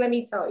 Because let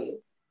me tell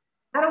you,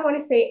 I don't want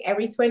to say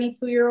every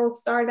 22-year-old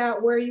start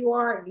out where you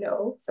are.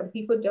 No, some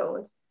people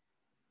don't.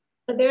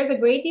 But there's a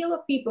great deal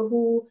of people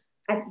who,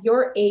 at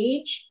your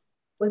age,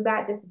 was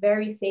at this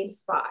very same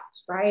spot,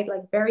 right?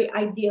 Like very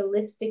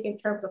idealistic in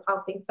terms of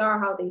how things are,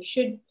 how they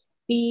should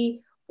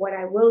be, what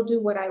I will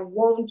do, what I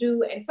won't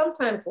do. And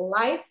sometimes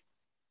life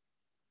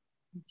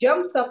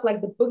jumps up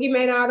like the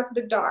boogeyman out of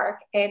the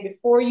dark. And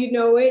before you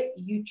know it,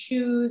 you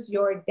choose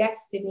your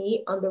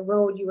destiny on the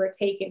road you were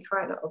taking,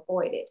 trying to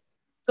avoid it.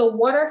 So,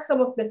 what are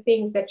some of the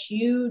things that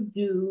you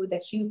do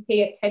that you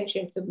pay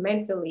attention to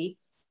mentally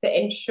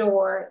to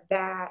ensure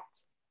that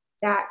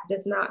that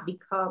does not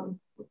become,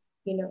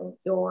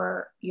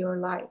 your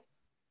life?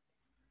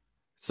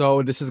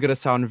 So this is gonna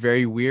sound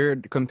very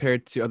weird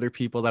compared to other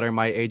people that are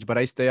my age, but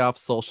I stay off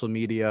social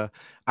media.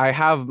 I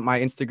have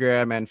my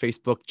Instagram and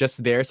Facebook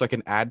just there so I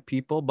can add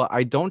people, but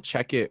I don't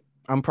check it.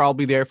 I'm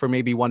probably there for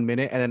maybe 1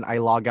 minute and then I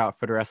log out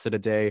for the rest of the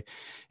day.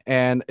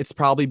 And it's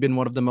probably been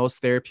one of the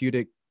most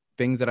therapeutic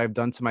things that I've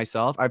done to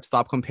myself. I've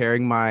stopped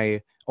comparing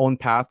my own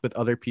path with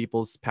other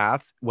people's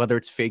paths, whether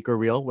it's fake or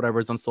real,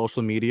 whatever's on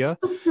social media.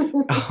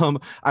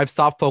 I've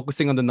stopped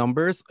focusing on the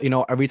numbers.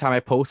 Every time I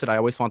posted, I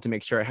always want to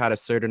make sure I had a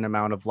certain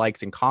amount of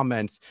likes and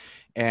comments,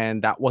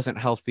 and that wasn't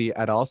healthy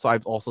at all. So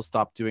I've also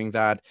stopped doing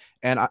that.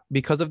 And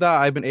because of that,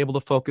 I've been able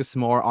to focus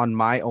more on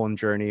my own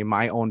journey,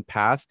 my own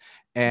path,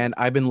 and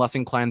I've been less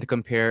inclined to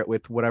compare it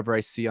with whatever I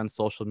see on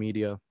social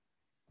media.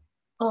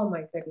 Oh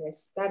my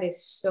goodness, that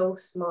is so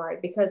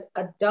smart because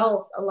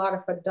adults, a lot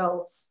of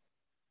adults,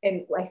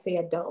 and I say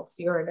adults,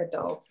 you're an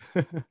adult,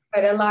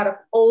 but a lot of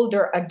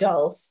older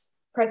adults,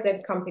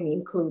 present company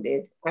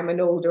included, I'm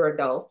an older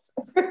adult.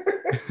 A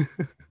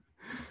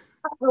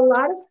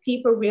lot of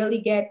people really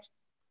get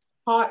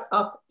caught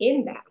up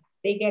in that.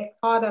 They get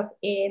caught up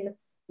in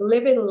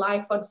living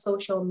life on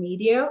social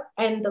media,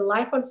 and the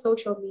life on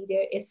social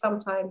media is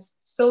sometimes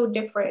so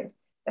different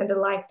than the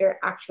life they're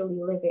actually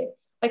living.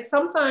 Like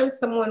sometimes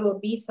someone will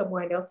be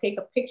somewhere and they'll take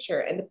a picture,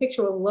 and the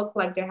picture will look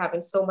like they're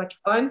having so much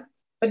fun,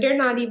 but they're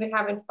not even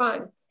having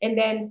fun. And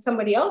then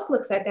somebody else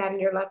looks at that and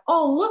you're like,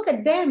 oh, look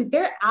at them.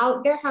 They're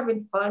out, they're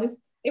having fun.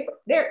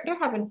 They're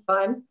having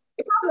fun.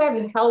 They probably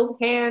haven't held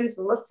hands,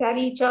 looked at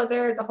each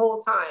other the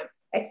whole time,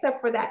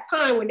 except for that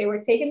time when they were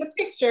taking the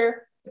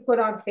picture to put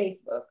on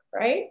Facebook,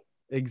 right?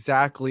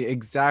 Exactly,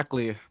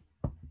 exactly.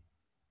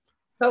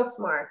 So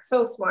smart,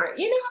 so smart.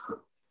 I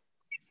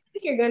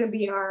think you're gonna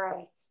be all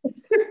right.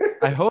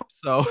 I hope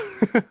so.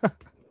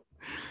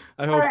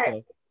 I All hope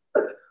right.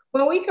 so.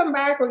 When we come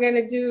back, we're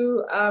gonna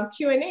do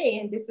Q&A,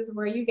 and this is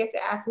where you get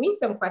to ask me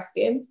some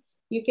questions.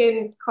 You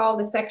can call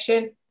the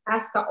section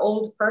 "Ask an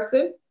Old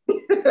Person."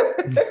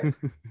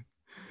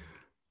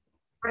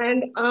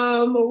 And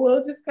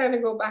we'll just kind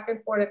of go back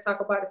and forth and talk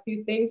about a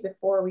few things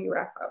before we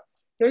wrap up.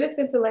 You're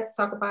listening to Let's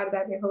Talk About It.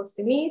 I'm your host,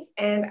 Denise,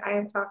 and I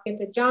am talking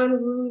to John,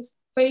 who's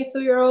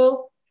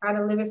 22-year-old, trying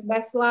to live his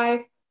best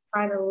life,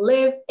 trying to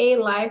live a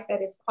life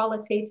that is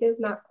qualitative,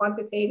 not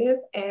quantitative.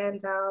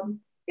 And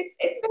it's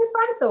been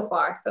fun so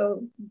far.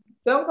 So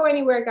don't go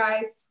anywhere,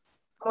 guys.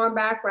 Come on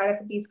back right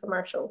after these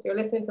commercials. You're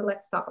listening to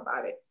Let's Talk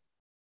About It.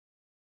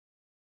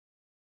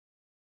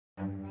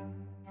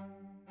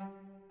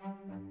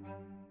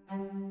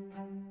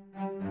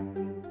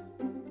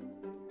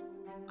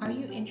 Are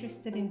you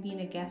interested in being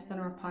a guest on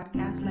our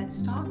podcast,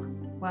 Let's Talk?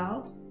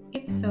 Well,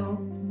 if so,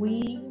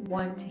 we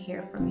want to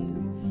hear from you.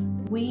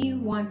 We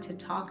want to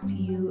talk to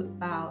you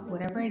about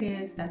whatever it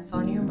is that's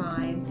on your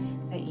mind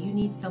that you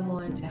need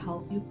someone to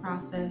help you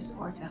process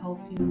or to help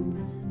you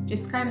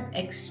just kind of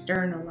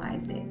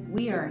externalize it.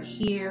 We are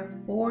here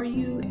for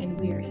you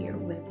and we are here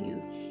with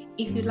you.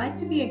 If you'd like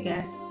to be a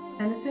guest,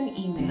 send us an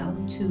email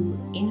to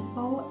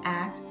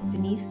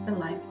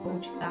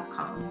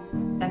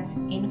info@denisithelifecoach.com. That's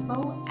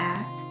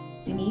info@Denise,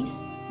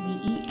 Denise,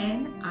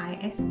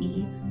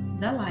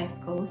 the life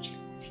coach,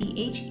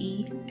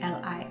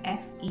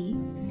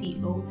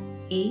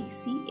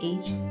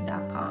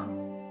 THELIFECOACH.com.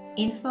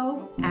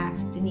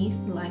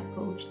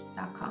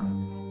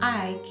 info@denisithelifecoach.com.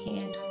 I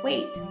can't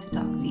wait to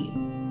talk to you.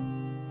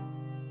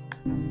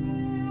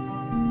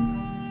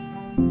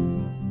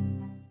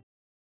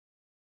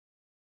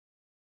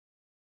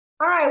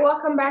 All right,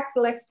 welcome back to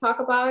Let's Talk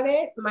About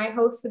It. My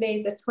host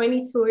today is a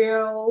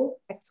 22-year-old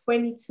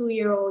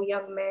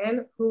young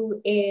man who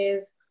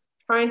is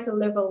trying to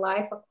live a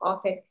life of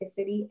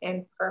authenticity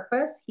and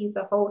purpose. He's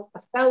a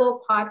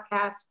fellow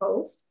podcast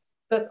host.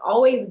 So it's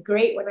always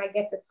great when I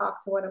get to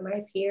talk to one of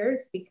my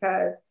peers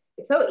because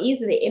it's so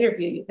easy to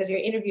interview you because you're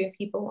interviewing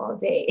people all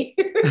day.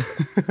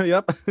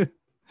 Yep.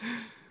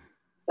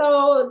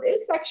 So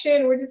this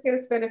section, we're just going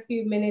to spend a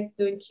few minutes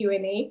doing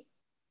Q&A.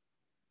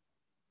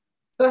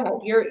 Go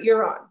ahead,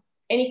 you're on.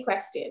 Any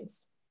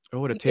questions?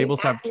 Oh, the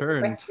tables have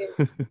turned. You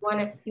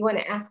want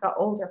to ask an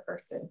older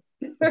person?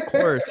 Of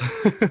course.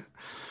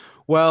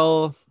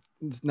 Well,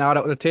 now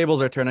that the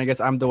tables are turned, I guess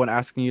I'm the one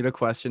asking you the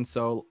question.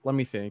 So let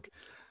me think.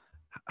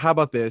 How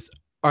about this?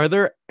 Are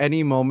there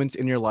any moments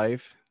in your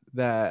life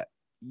that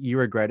you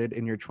regretted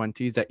in your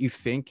 20s that you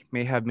think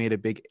may have made a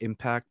big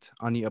impact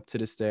on you up to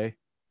this day?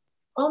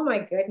 Oh my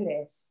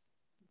goodness.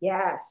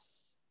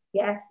 Yes.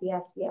 Yes,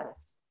 yes,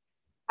 yes.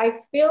 I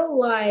feel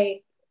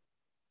like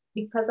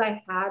because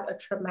I had a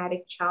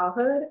traumatic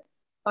childhood,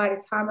 by the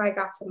time I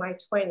got to my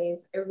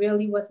 20s, I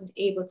really wasn't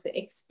able to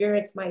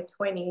experience my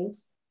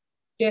 20s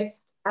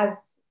just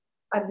as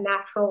a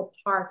natural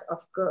part of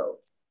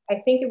growth. I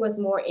think it was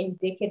more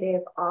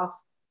indicative of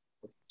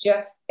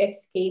just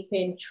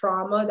escaping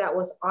trauma that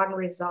was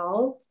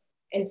unresolved.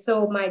 And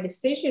so my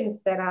decisions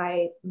that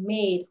I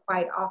made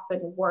quite often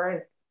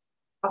weren't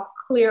of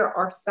clear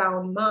or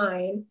sound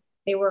mind.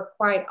 They were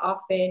quite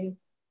often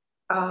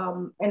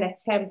an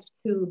attempt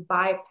to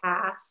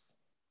bypass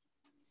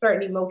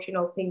certain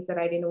emotional things that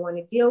I didn't want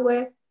to deal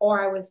with,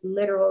 or I was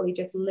literally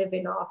just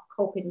living off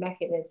coping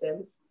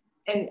mechanisms.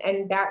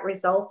 And that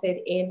resulted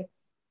in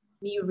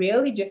me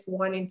really just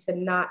wanting to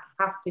not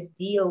have to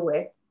deal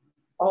with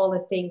all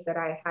the things that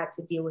I had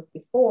to deal with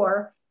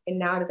before. And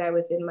now that I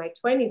was in my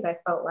 20s, I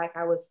felt like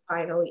I was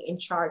finally in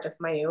charge of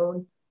my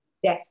own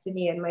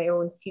destiny and my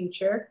own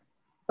future.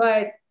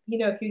 But, you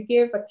know, if you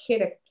give a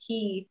kid a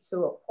key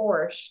to a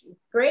Porsche,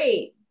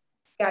 great,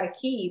 it's got a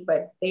key,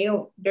 but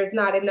there's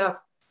not enough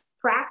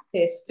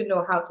practice to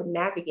know how to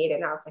navigate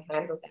and how to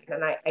handle that.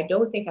 And I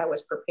don't think I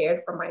was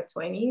prepared for my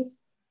 20s.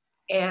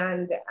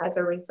 And as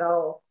a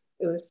result,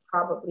 it was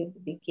probably the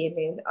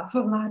beginning of a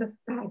lot of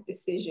bad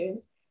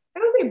decisions. I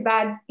don't say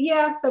bad,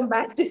 yeah, some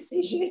bad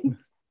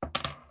decisions.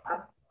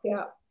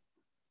 Yeah.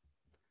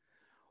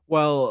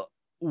 Well,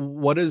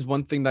 what is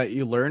one thing that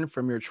you learned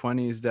from your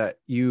 20s that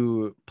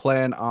you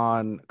plan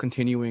on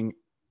continuing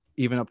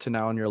even up to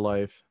now in your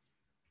life?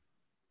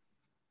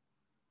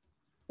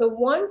 The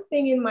one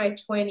thing in my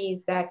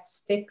 20s that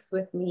sticks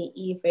with me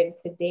even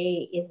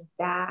today is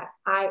that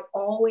I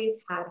always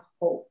had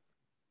hope,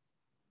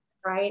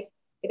 right?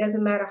 It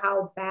doesn't matter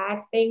how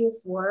bad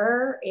things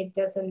were, it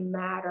doesn't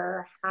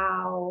matter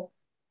how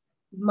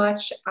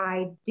much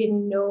I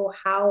didn't know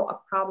how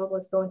a problem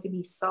was going to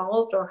be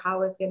solved or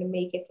how I was going to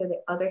make it to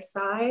the other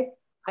side.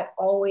 I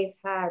always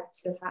had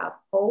to have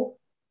hope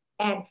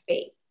and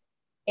faith.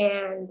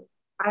 And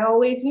I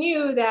always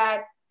knew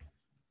that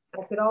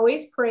I could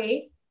always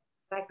pray,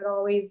 I could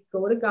always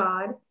go to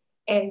God,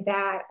 and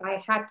that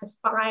I had to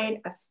find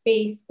a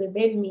space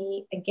within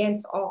me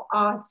against all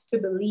odds to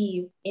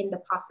believe in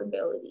the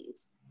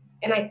possibilities.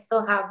 And I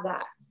still have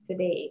that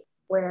today,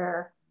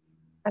 where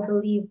I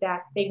believe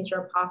that things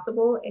are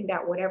possible and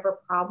that whatever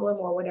problem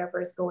or whatever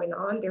is going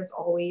on, there's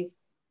always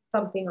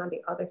something on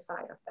the other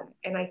side of that.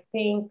 And I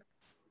think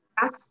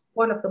that's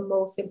one of the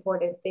most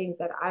important things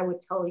that I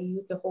would tell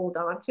you to hold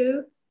on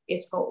to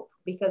is hope.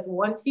 Because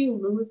once you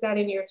lose that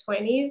in your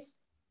 20s,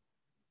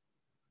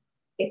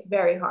 it's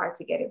very hard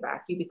to get it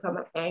back. You become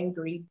an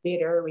angry,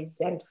 bitter,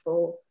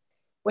 resentful.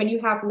 When you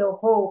have no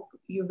hope,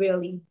 you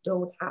really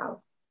don't have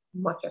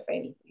much of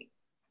anything.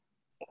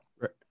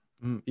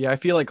 Yeah, I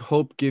feel like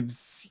hope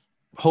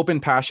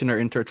and passion are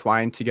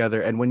intertwined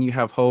together. And when you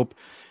have hope,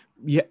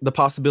 yeah, the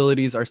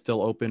possibilities are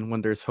still open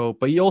when there's hope.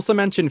 But you also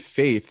mentioned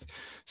faith.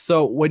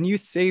 So when you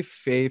say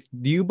faith,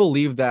 do you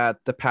believe that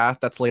the path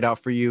that's laid out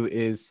for you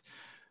is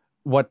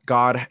what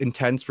God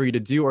intends for you to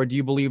do? Or do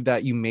you believe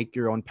that you make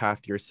your own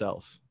path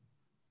yourself?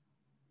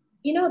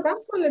 You know,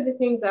 that's one of the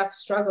things I've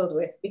struggled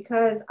with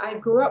because I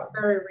grew up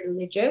very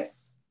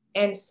religious.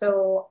 And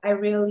so I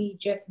really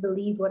just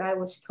believed what I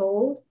was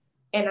told.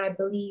 And I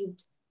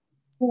believed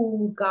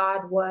who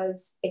God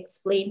was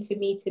explained to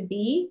me to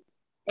be.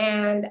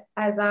 And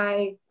as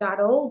I got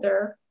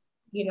older,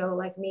 you know,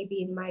 like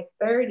maybe in my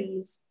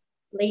 30s,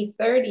 late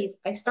 30s,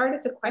 I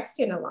started to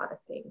question a lot of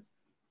things.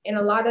 And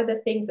a lot of the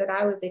things that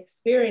I was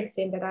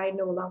experiencing that I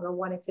no longer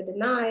wanted to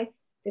deny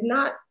did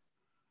not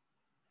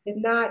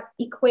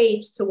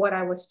equate to what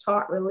I was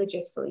taught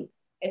religiously.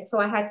 And so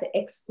I had to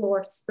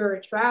explore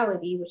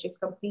spirituality, which is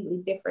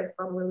completely different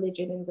from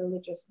religion and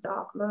religious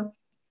dogma.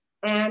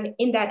 And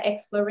in that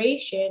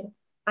exploration,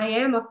 I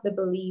am of the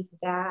belief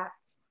that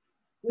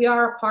we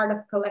are a part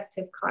of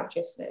collective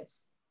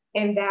consciousness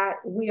and that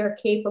we are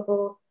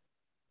capable,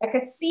 like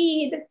a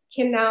seed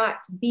cannot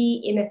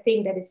be in a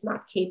thing that it's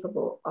not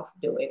capable of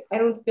doing. I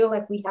don't feel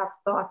like we have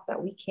thoughts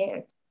that we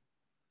can't.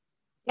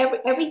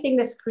 Everything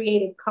that's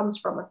created comes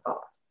from a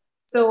thought.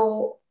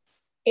 So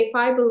if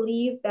I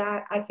believe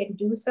that I can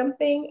do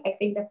something, I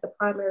think that's the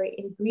primary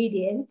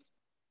ingredient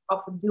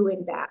of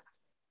doing that.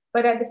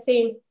 But at the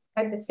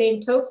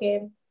same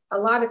token, a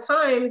lot of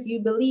times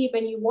you believe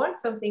and you want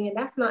something, and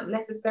that's not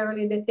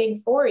necessarily the thing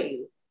for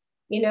you.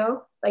 You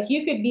know, like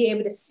you could be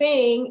able to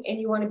sing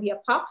and you want to be a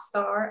pop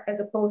star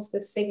as opposed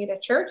to singing a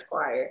church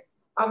choir.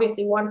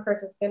 Obviously, one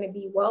person's going to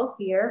be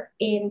wealthier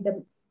in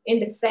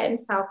the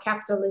sense how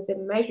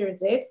capitalism measures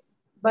it,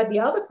 but the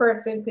other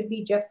person could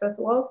be just as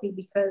wealthy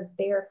because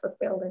they're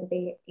fulfilled and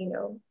they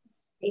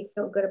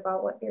feel good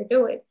about what they're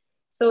doing.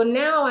 So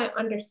now I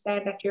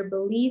understand that your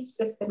belief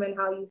system and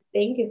how you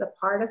think is a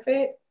part of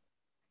it.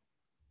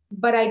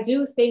 But I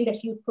do think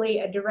that you play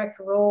a direct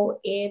role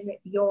in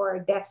your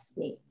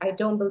destiny. I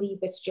don't believe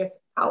it's just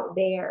out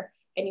there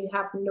and you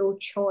have no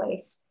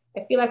choice.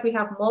 I feel like we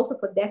have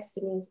multiple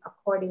destinies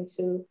according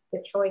to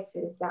the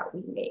choices that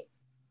we make,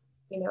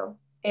 you know,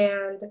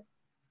 and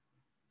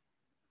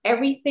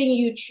everything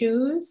you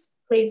choose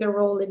plays a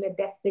role in the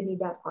destiny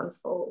that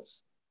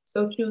unfolds.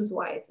 So choose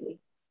wisely.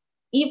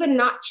 Even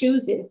not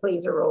choosing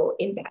plays a role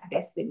in that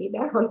destiny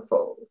that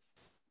unfolds,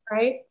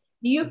 right?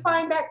 Do you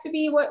find that to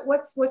be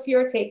what's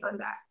your take on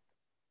that?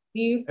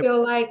 Do you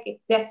feel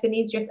like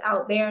destiny's just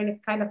out there and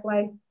it's kind of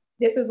like,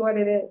 this is what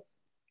it is?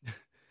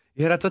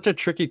 Yeah, that's such a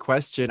tricky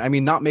question. I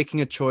mean, not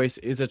making a choice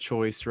is a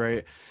choice,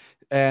 right?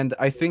 And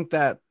I think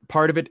that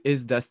part of it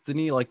is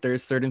destiny. Like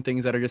there's certain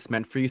things that are just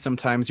meant for you.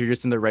 Sometimes you're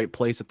just in the right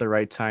place at the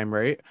right time,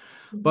 right?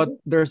 But Mhm.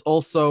 there's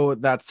also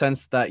that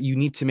sense that you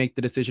need to make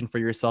the decision for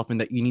yourself and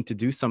that you need to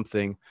do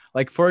something.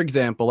 Like for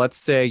example, let's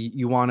say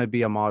you want to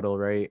be a model,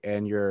 right?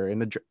 And you're in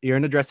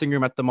the dressing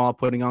room at the mall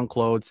putting on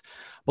clothes.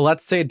 But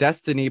let's say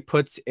destiny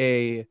puts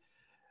a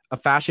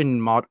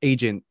fashion mod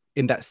agent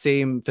in that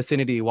same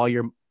vicinity while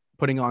you're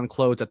putting on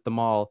clothes at the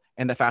mall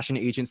and the fashion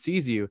agent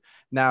sees you.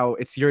 Now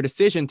it's your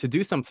decision to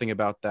do something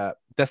about that.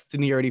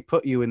 Destiny already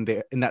put you in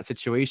that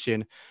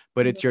situation,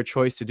 but it's your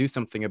choice to do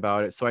something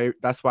about it. So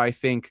that's why I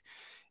think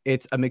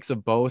it's a mix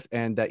of both,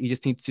 and that you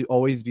just need to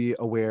always be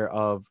aware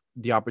of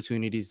the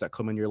opportunities that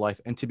come in your life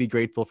and to be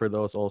grateful for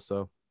those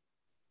also.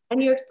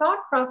 And your thought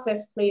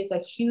process plays a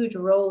huge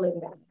role in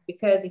that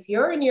because if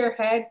you're in your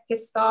head,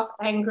 pissed off,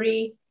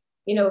 angry,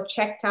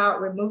 checked out,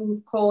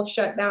 removed, cold,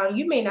 shut down,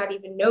 you may not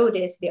even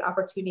notice the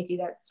opportunity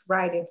that's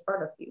right in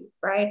front of you,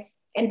 right?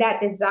 And that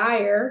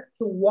desire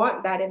to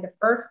want that in the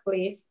first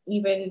place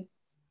even,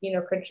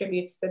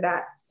 contributes to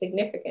that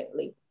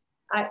significantly.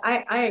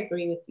 I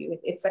agree with you.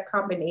 It's a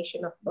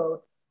combination of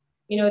both.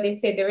 They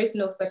say there is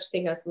no such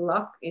thing as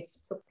luck.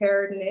 It's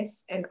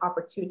preparedness and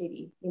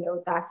opportunity.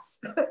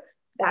 That's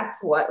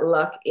that's what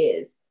luck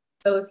is.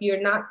 So if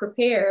you're not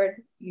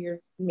prepared, you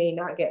may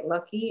not get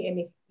lucky. And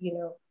if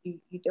you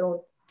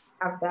don't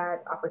have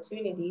that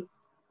opportunity,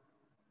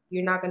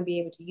 you're not going to be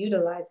able to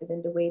utilize it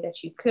in the way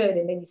that you could.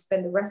 And then you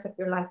spend the rest of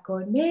your life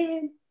going,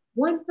 man,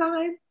 one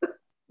time,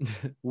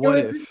 there What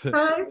was this if?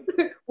 time,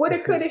 woulda,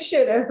 coulda,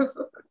 shoulda.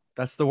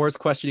 That's the worst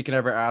question you can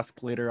ever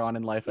ask later on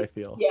in life, I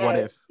feel. What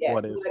Yes, if? yes.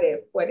 What if?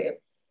 What if?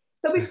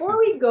 So before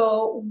we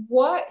go,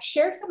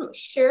 share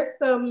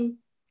some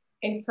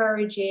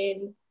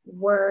encouraging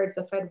words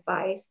of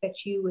advice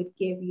that you would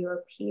give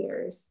your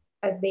peers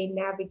as they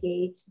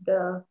navigate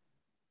the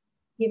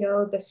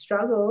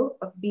struggle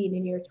of being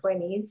in your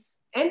 20s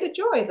and the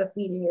joys of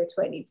being in your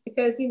 20s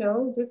because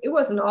it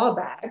wasn't all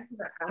bad.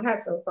 I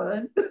had some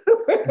fun.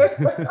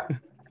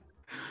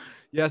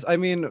 Yes, I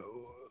mean,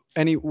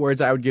 any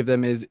words I would give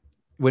them is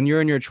when you're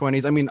in your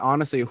 20s. I mean,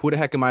 honestly, who the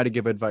heck am I to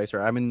give advice,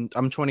 right?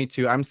 I'm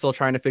 22. I'm still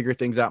trying to figure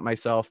things out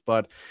myself,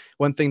 but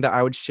one thing that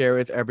I would share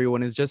with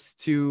everyone is just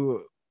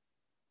to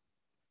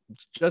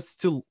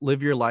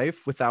live your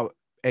life without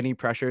any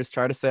pressures.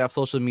 Try to stay off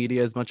social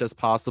media as much as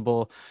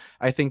possible.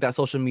 I think that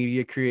social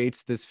media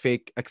creates this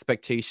fake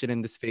expectation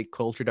and this fake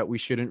culture that we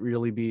shouldn't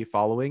really be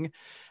following.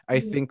 I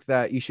think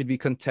that you should be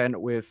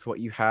content with what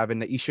you have and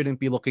that you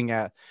shouldn't be looking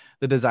at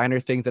the designer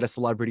things that a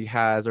celebrity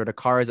has or the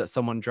cars that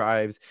someone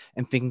drives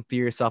and thinking to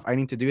yourself, I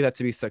need to do that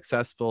to be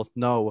successful.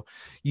 No,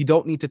 you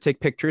don't need to take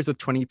pictures with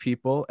 20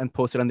 people and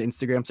post it on the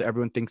Instagram so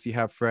everyone thinks you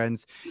have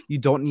friends. You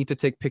don't need to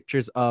take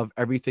pictures of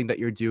everything that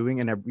you're doing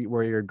and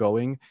everywhere you're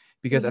going,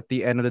 because at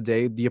the end of the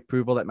day, the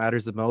approval that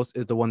matters the most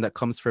is the one that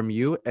comes from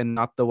you and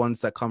not the ones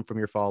that come from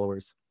your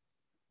followers.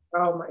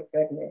 Oh my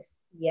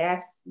goodness.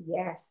 Yes,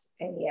 yes,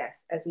 and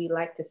yes, as we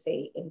like to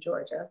say in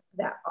Georgia,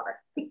 that part.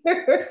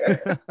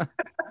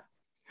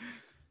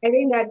 I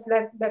think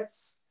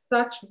that's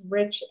such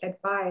rich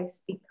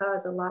advice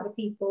because a lot of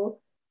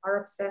people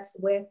are obsessed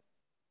with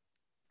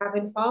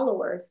having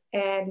followers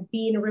and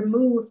being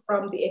removed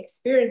from the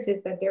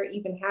experiences that they're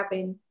even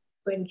having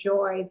to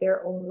enjoy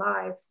their own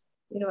lives,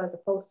 as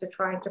opposed to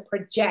trying to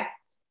project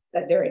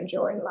that they're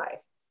enjoying life.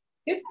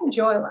 Just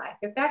enjoy life.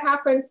 If that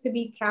happens to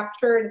be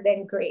captured,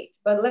 then great.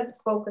 But let the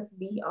focus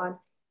be on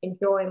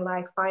enjoying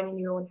life, finding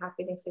your own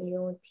happiness and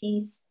your own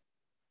peace.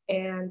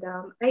 And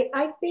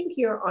I think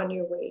you're on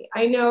your way.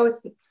 I know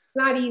it's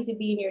not easy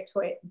being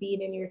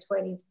in your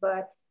 20s,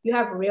 but you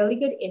have really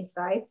good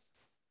insights.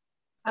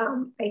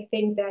 I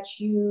think that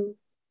you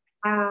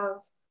have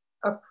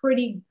a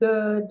pretty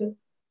good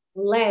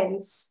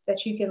lens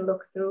that you can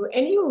look through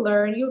and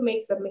you'll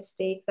make some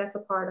mistakes. That's a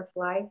part of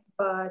life,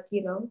 but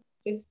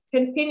just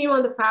continue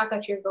on the path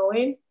that you're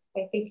going.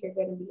 I think you're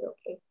going to be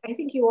okay. I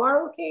think you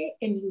are okay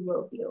and you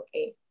will be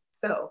okay.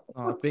 So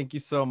Oh, thank you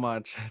so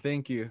much.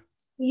 Thank you.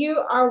 you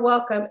are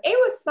welcome. It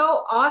was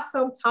so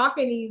awesome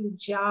talking to you,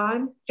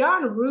 John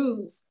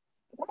Ruse.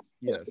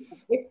 Yes.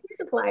 It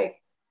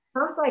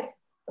sounds like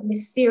a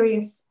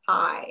mysterious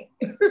tie.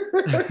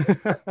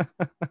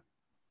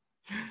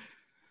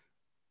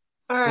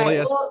 All Well, right.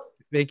 yes. Well,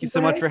 Thank you so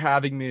much guys, for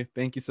having me.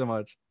 Thank you so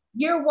much.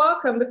 you're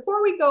welcome.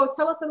 Before we go,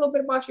 tell us a little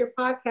bit about your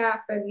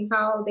podcast and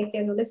how they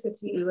can listen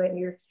to you and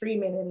your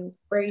streaming and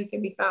where you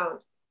can be found.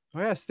 Oh,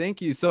 yes,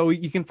 thank you. So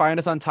you can find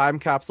us on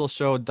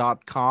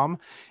timecapsuleshow.com,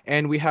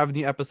 and we have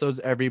new episodes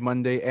every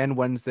Monday and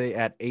Wednesday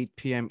at 8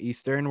 p.m.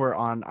 Eastern. We're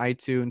on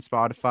iTunes,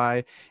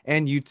 Spotify,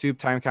 and YouTube,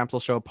 Time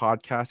Capsule Show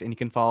podcast, and you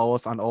can follow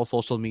us on all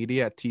social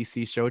media at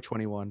TC Show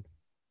 21.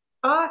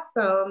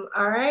 Awesome.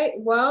 All right.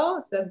 Well,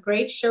 it's a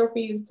great show for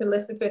you to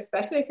listen to,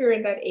 especially if you're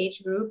in that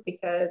age group,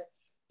 because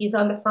he's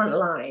on the front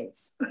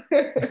lines.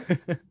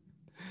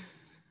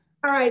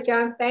 All right,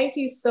 John, thank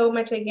you so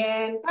much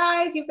again.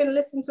 Guys, you've been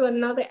listening to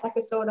another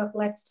episode of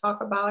Let's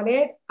Talk About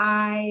It.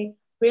 I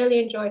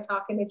really enjoy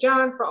talking to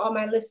John. For all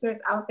my listeners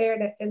out there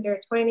that's in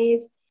their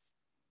 20s,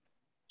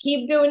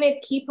 keep doing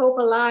it, keep hope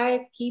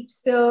alive, keep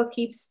still,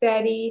 keep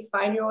steady,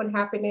 find your own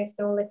happiness.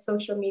 Don't let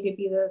social media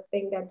be the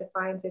thing that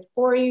defines it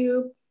for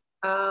you.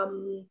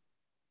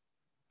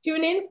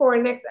 Tune in for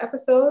next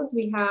episodes.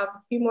 We have a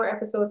few more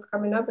episodes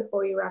coming up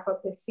before we wrap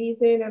up this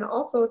season. And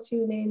also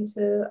tune in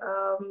to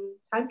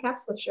Time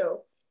Capsule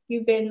Show.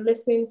 You've been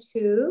listening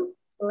to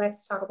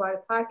Let's Talk About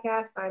It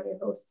podcast. I'm your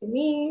host,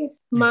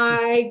 Denise.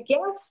 My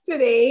guest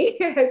today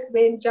has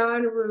been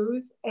John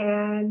Roos.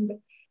 And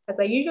as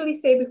I usually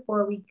say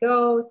before we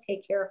go,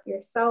 take care of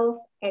yourself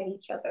and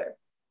each other.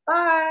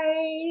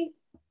 Bye.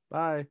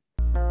 Bye.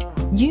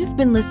 You've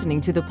been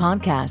listening to the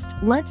podcast,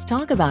 Let's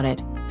Talk About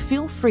It.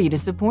 Feel free to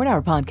support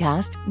our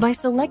podcast by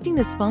selecting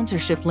the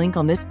sponsorship link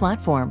on this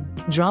platform.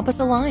 Drop us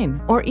a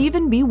line or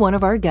even be one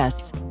of our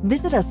guests.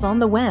 Visit us on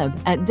the web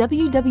at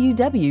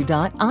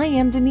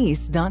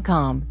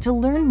www.imdenise.com to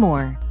learn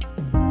more.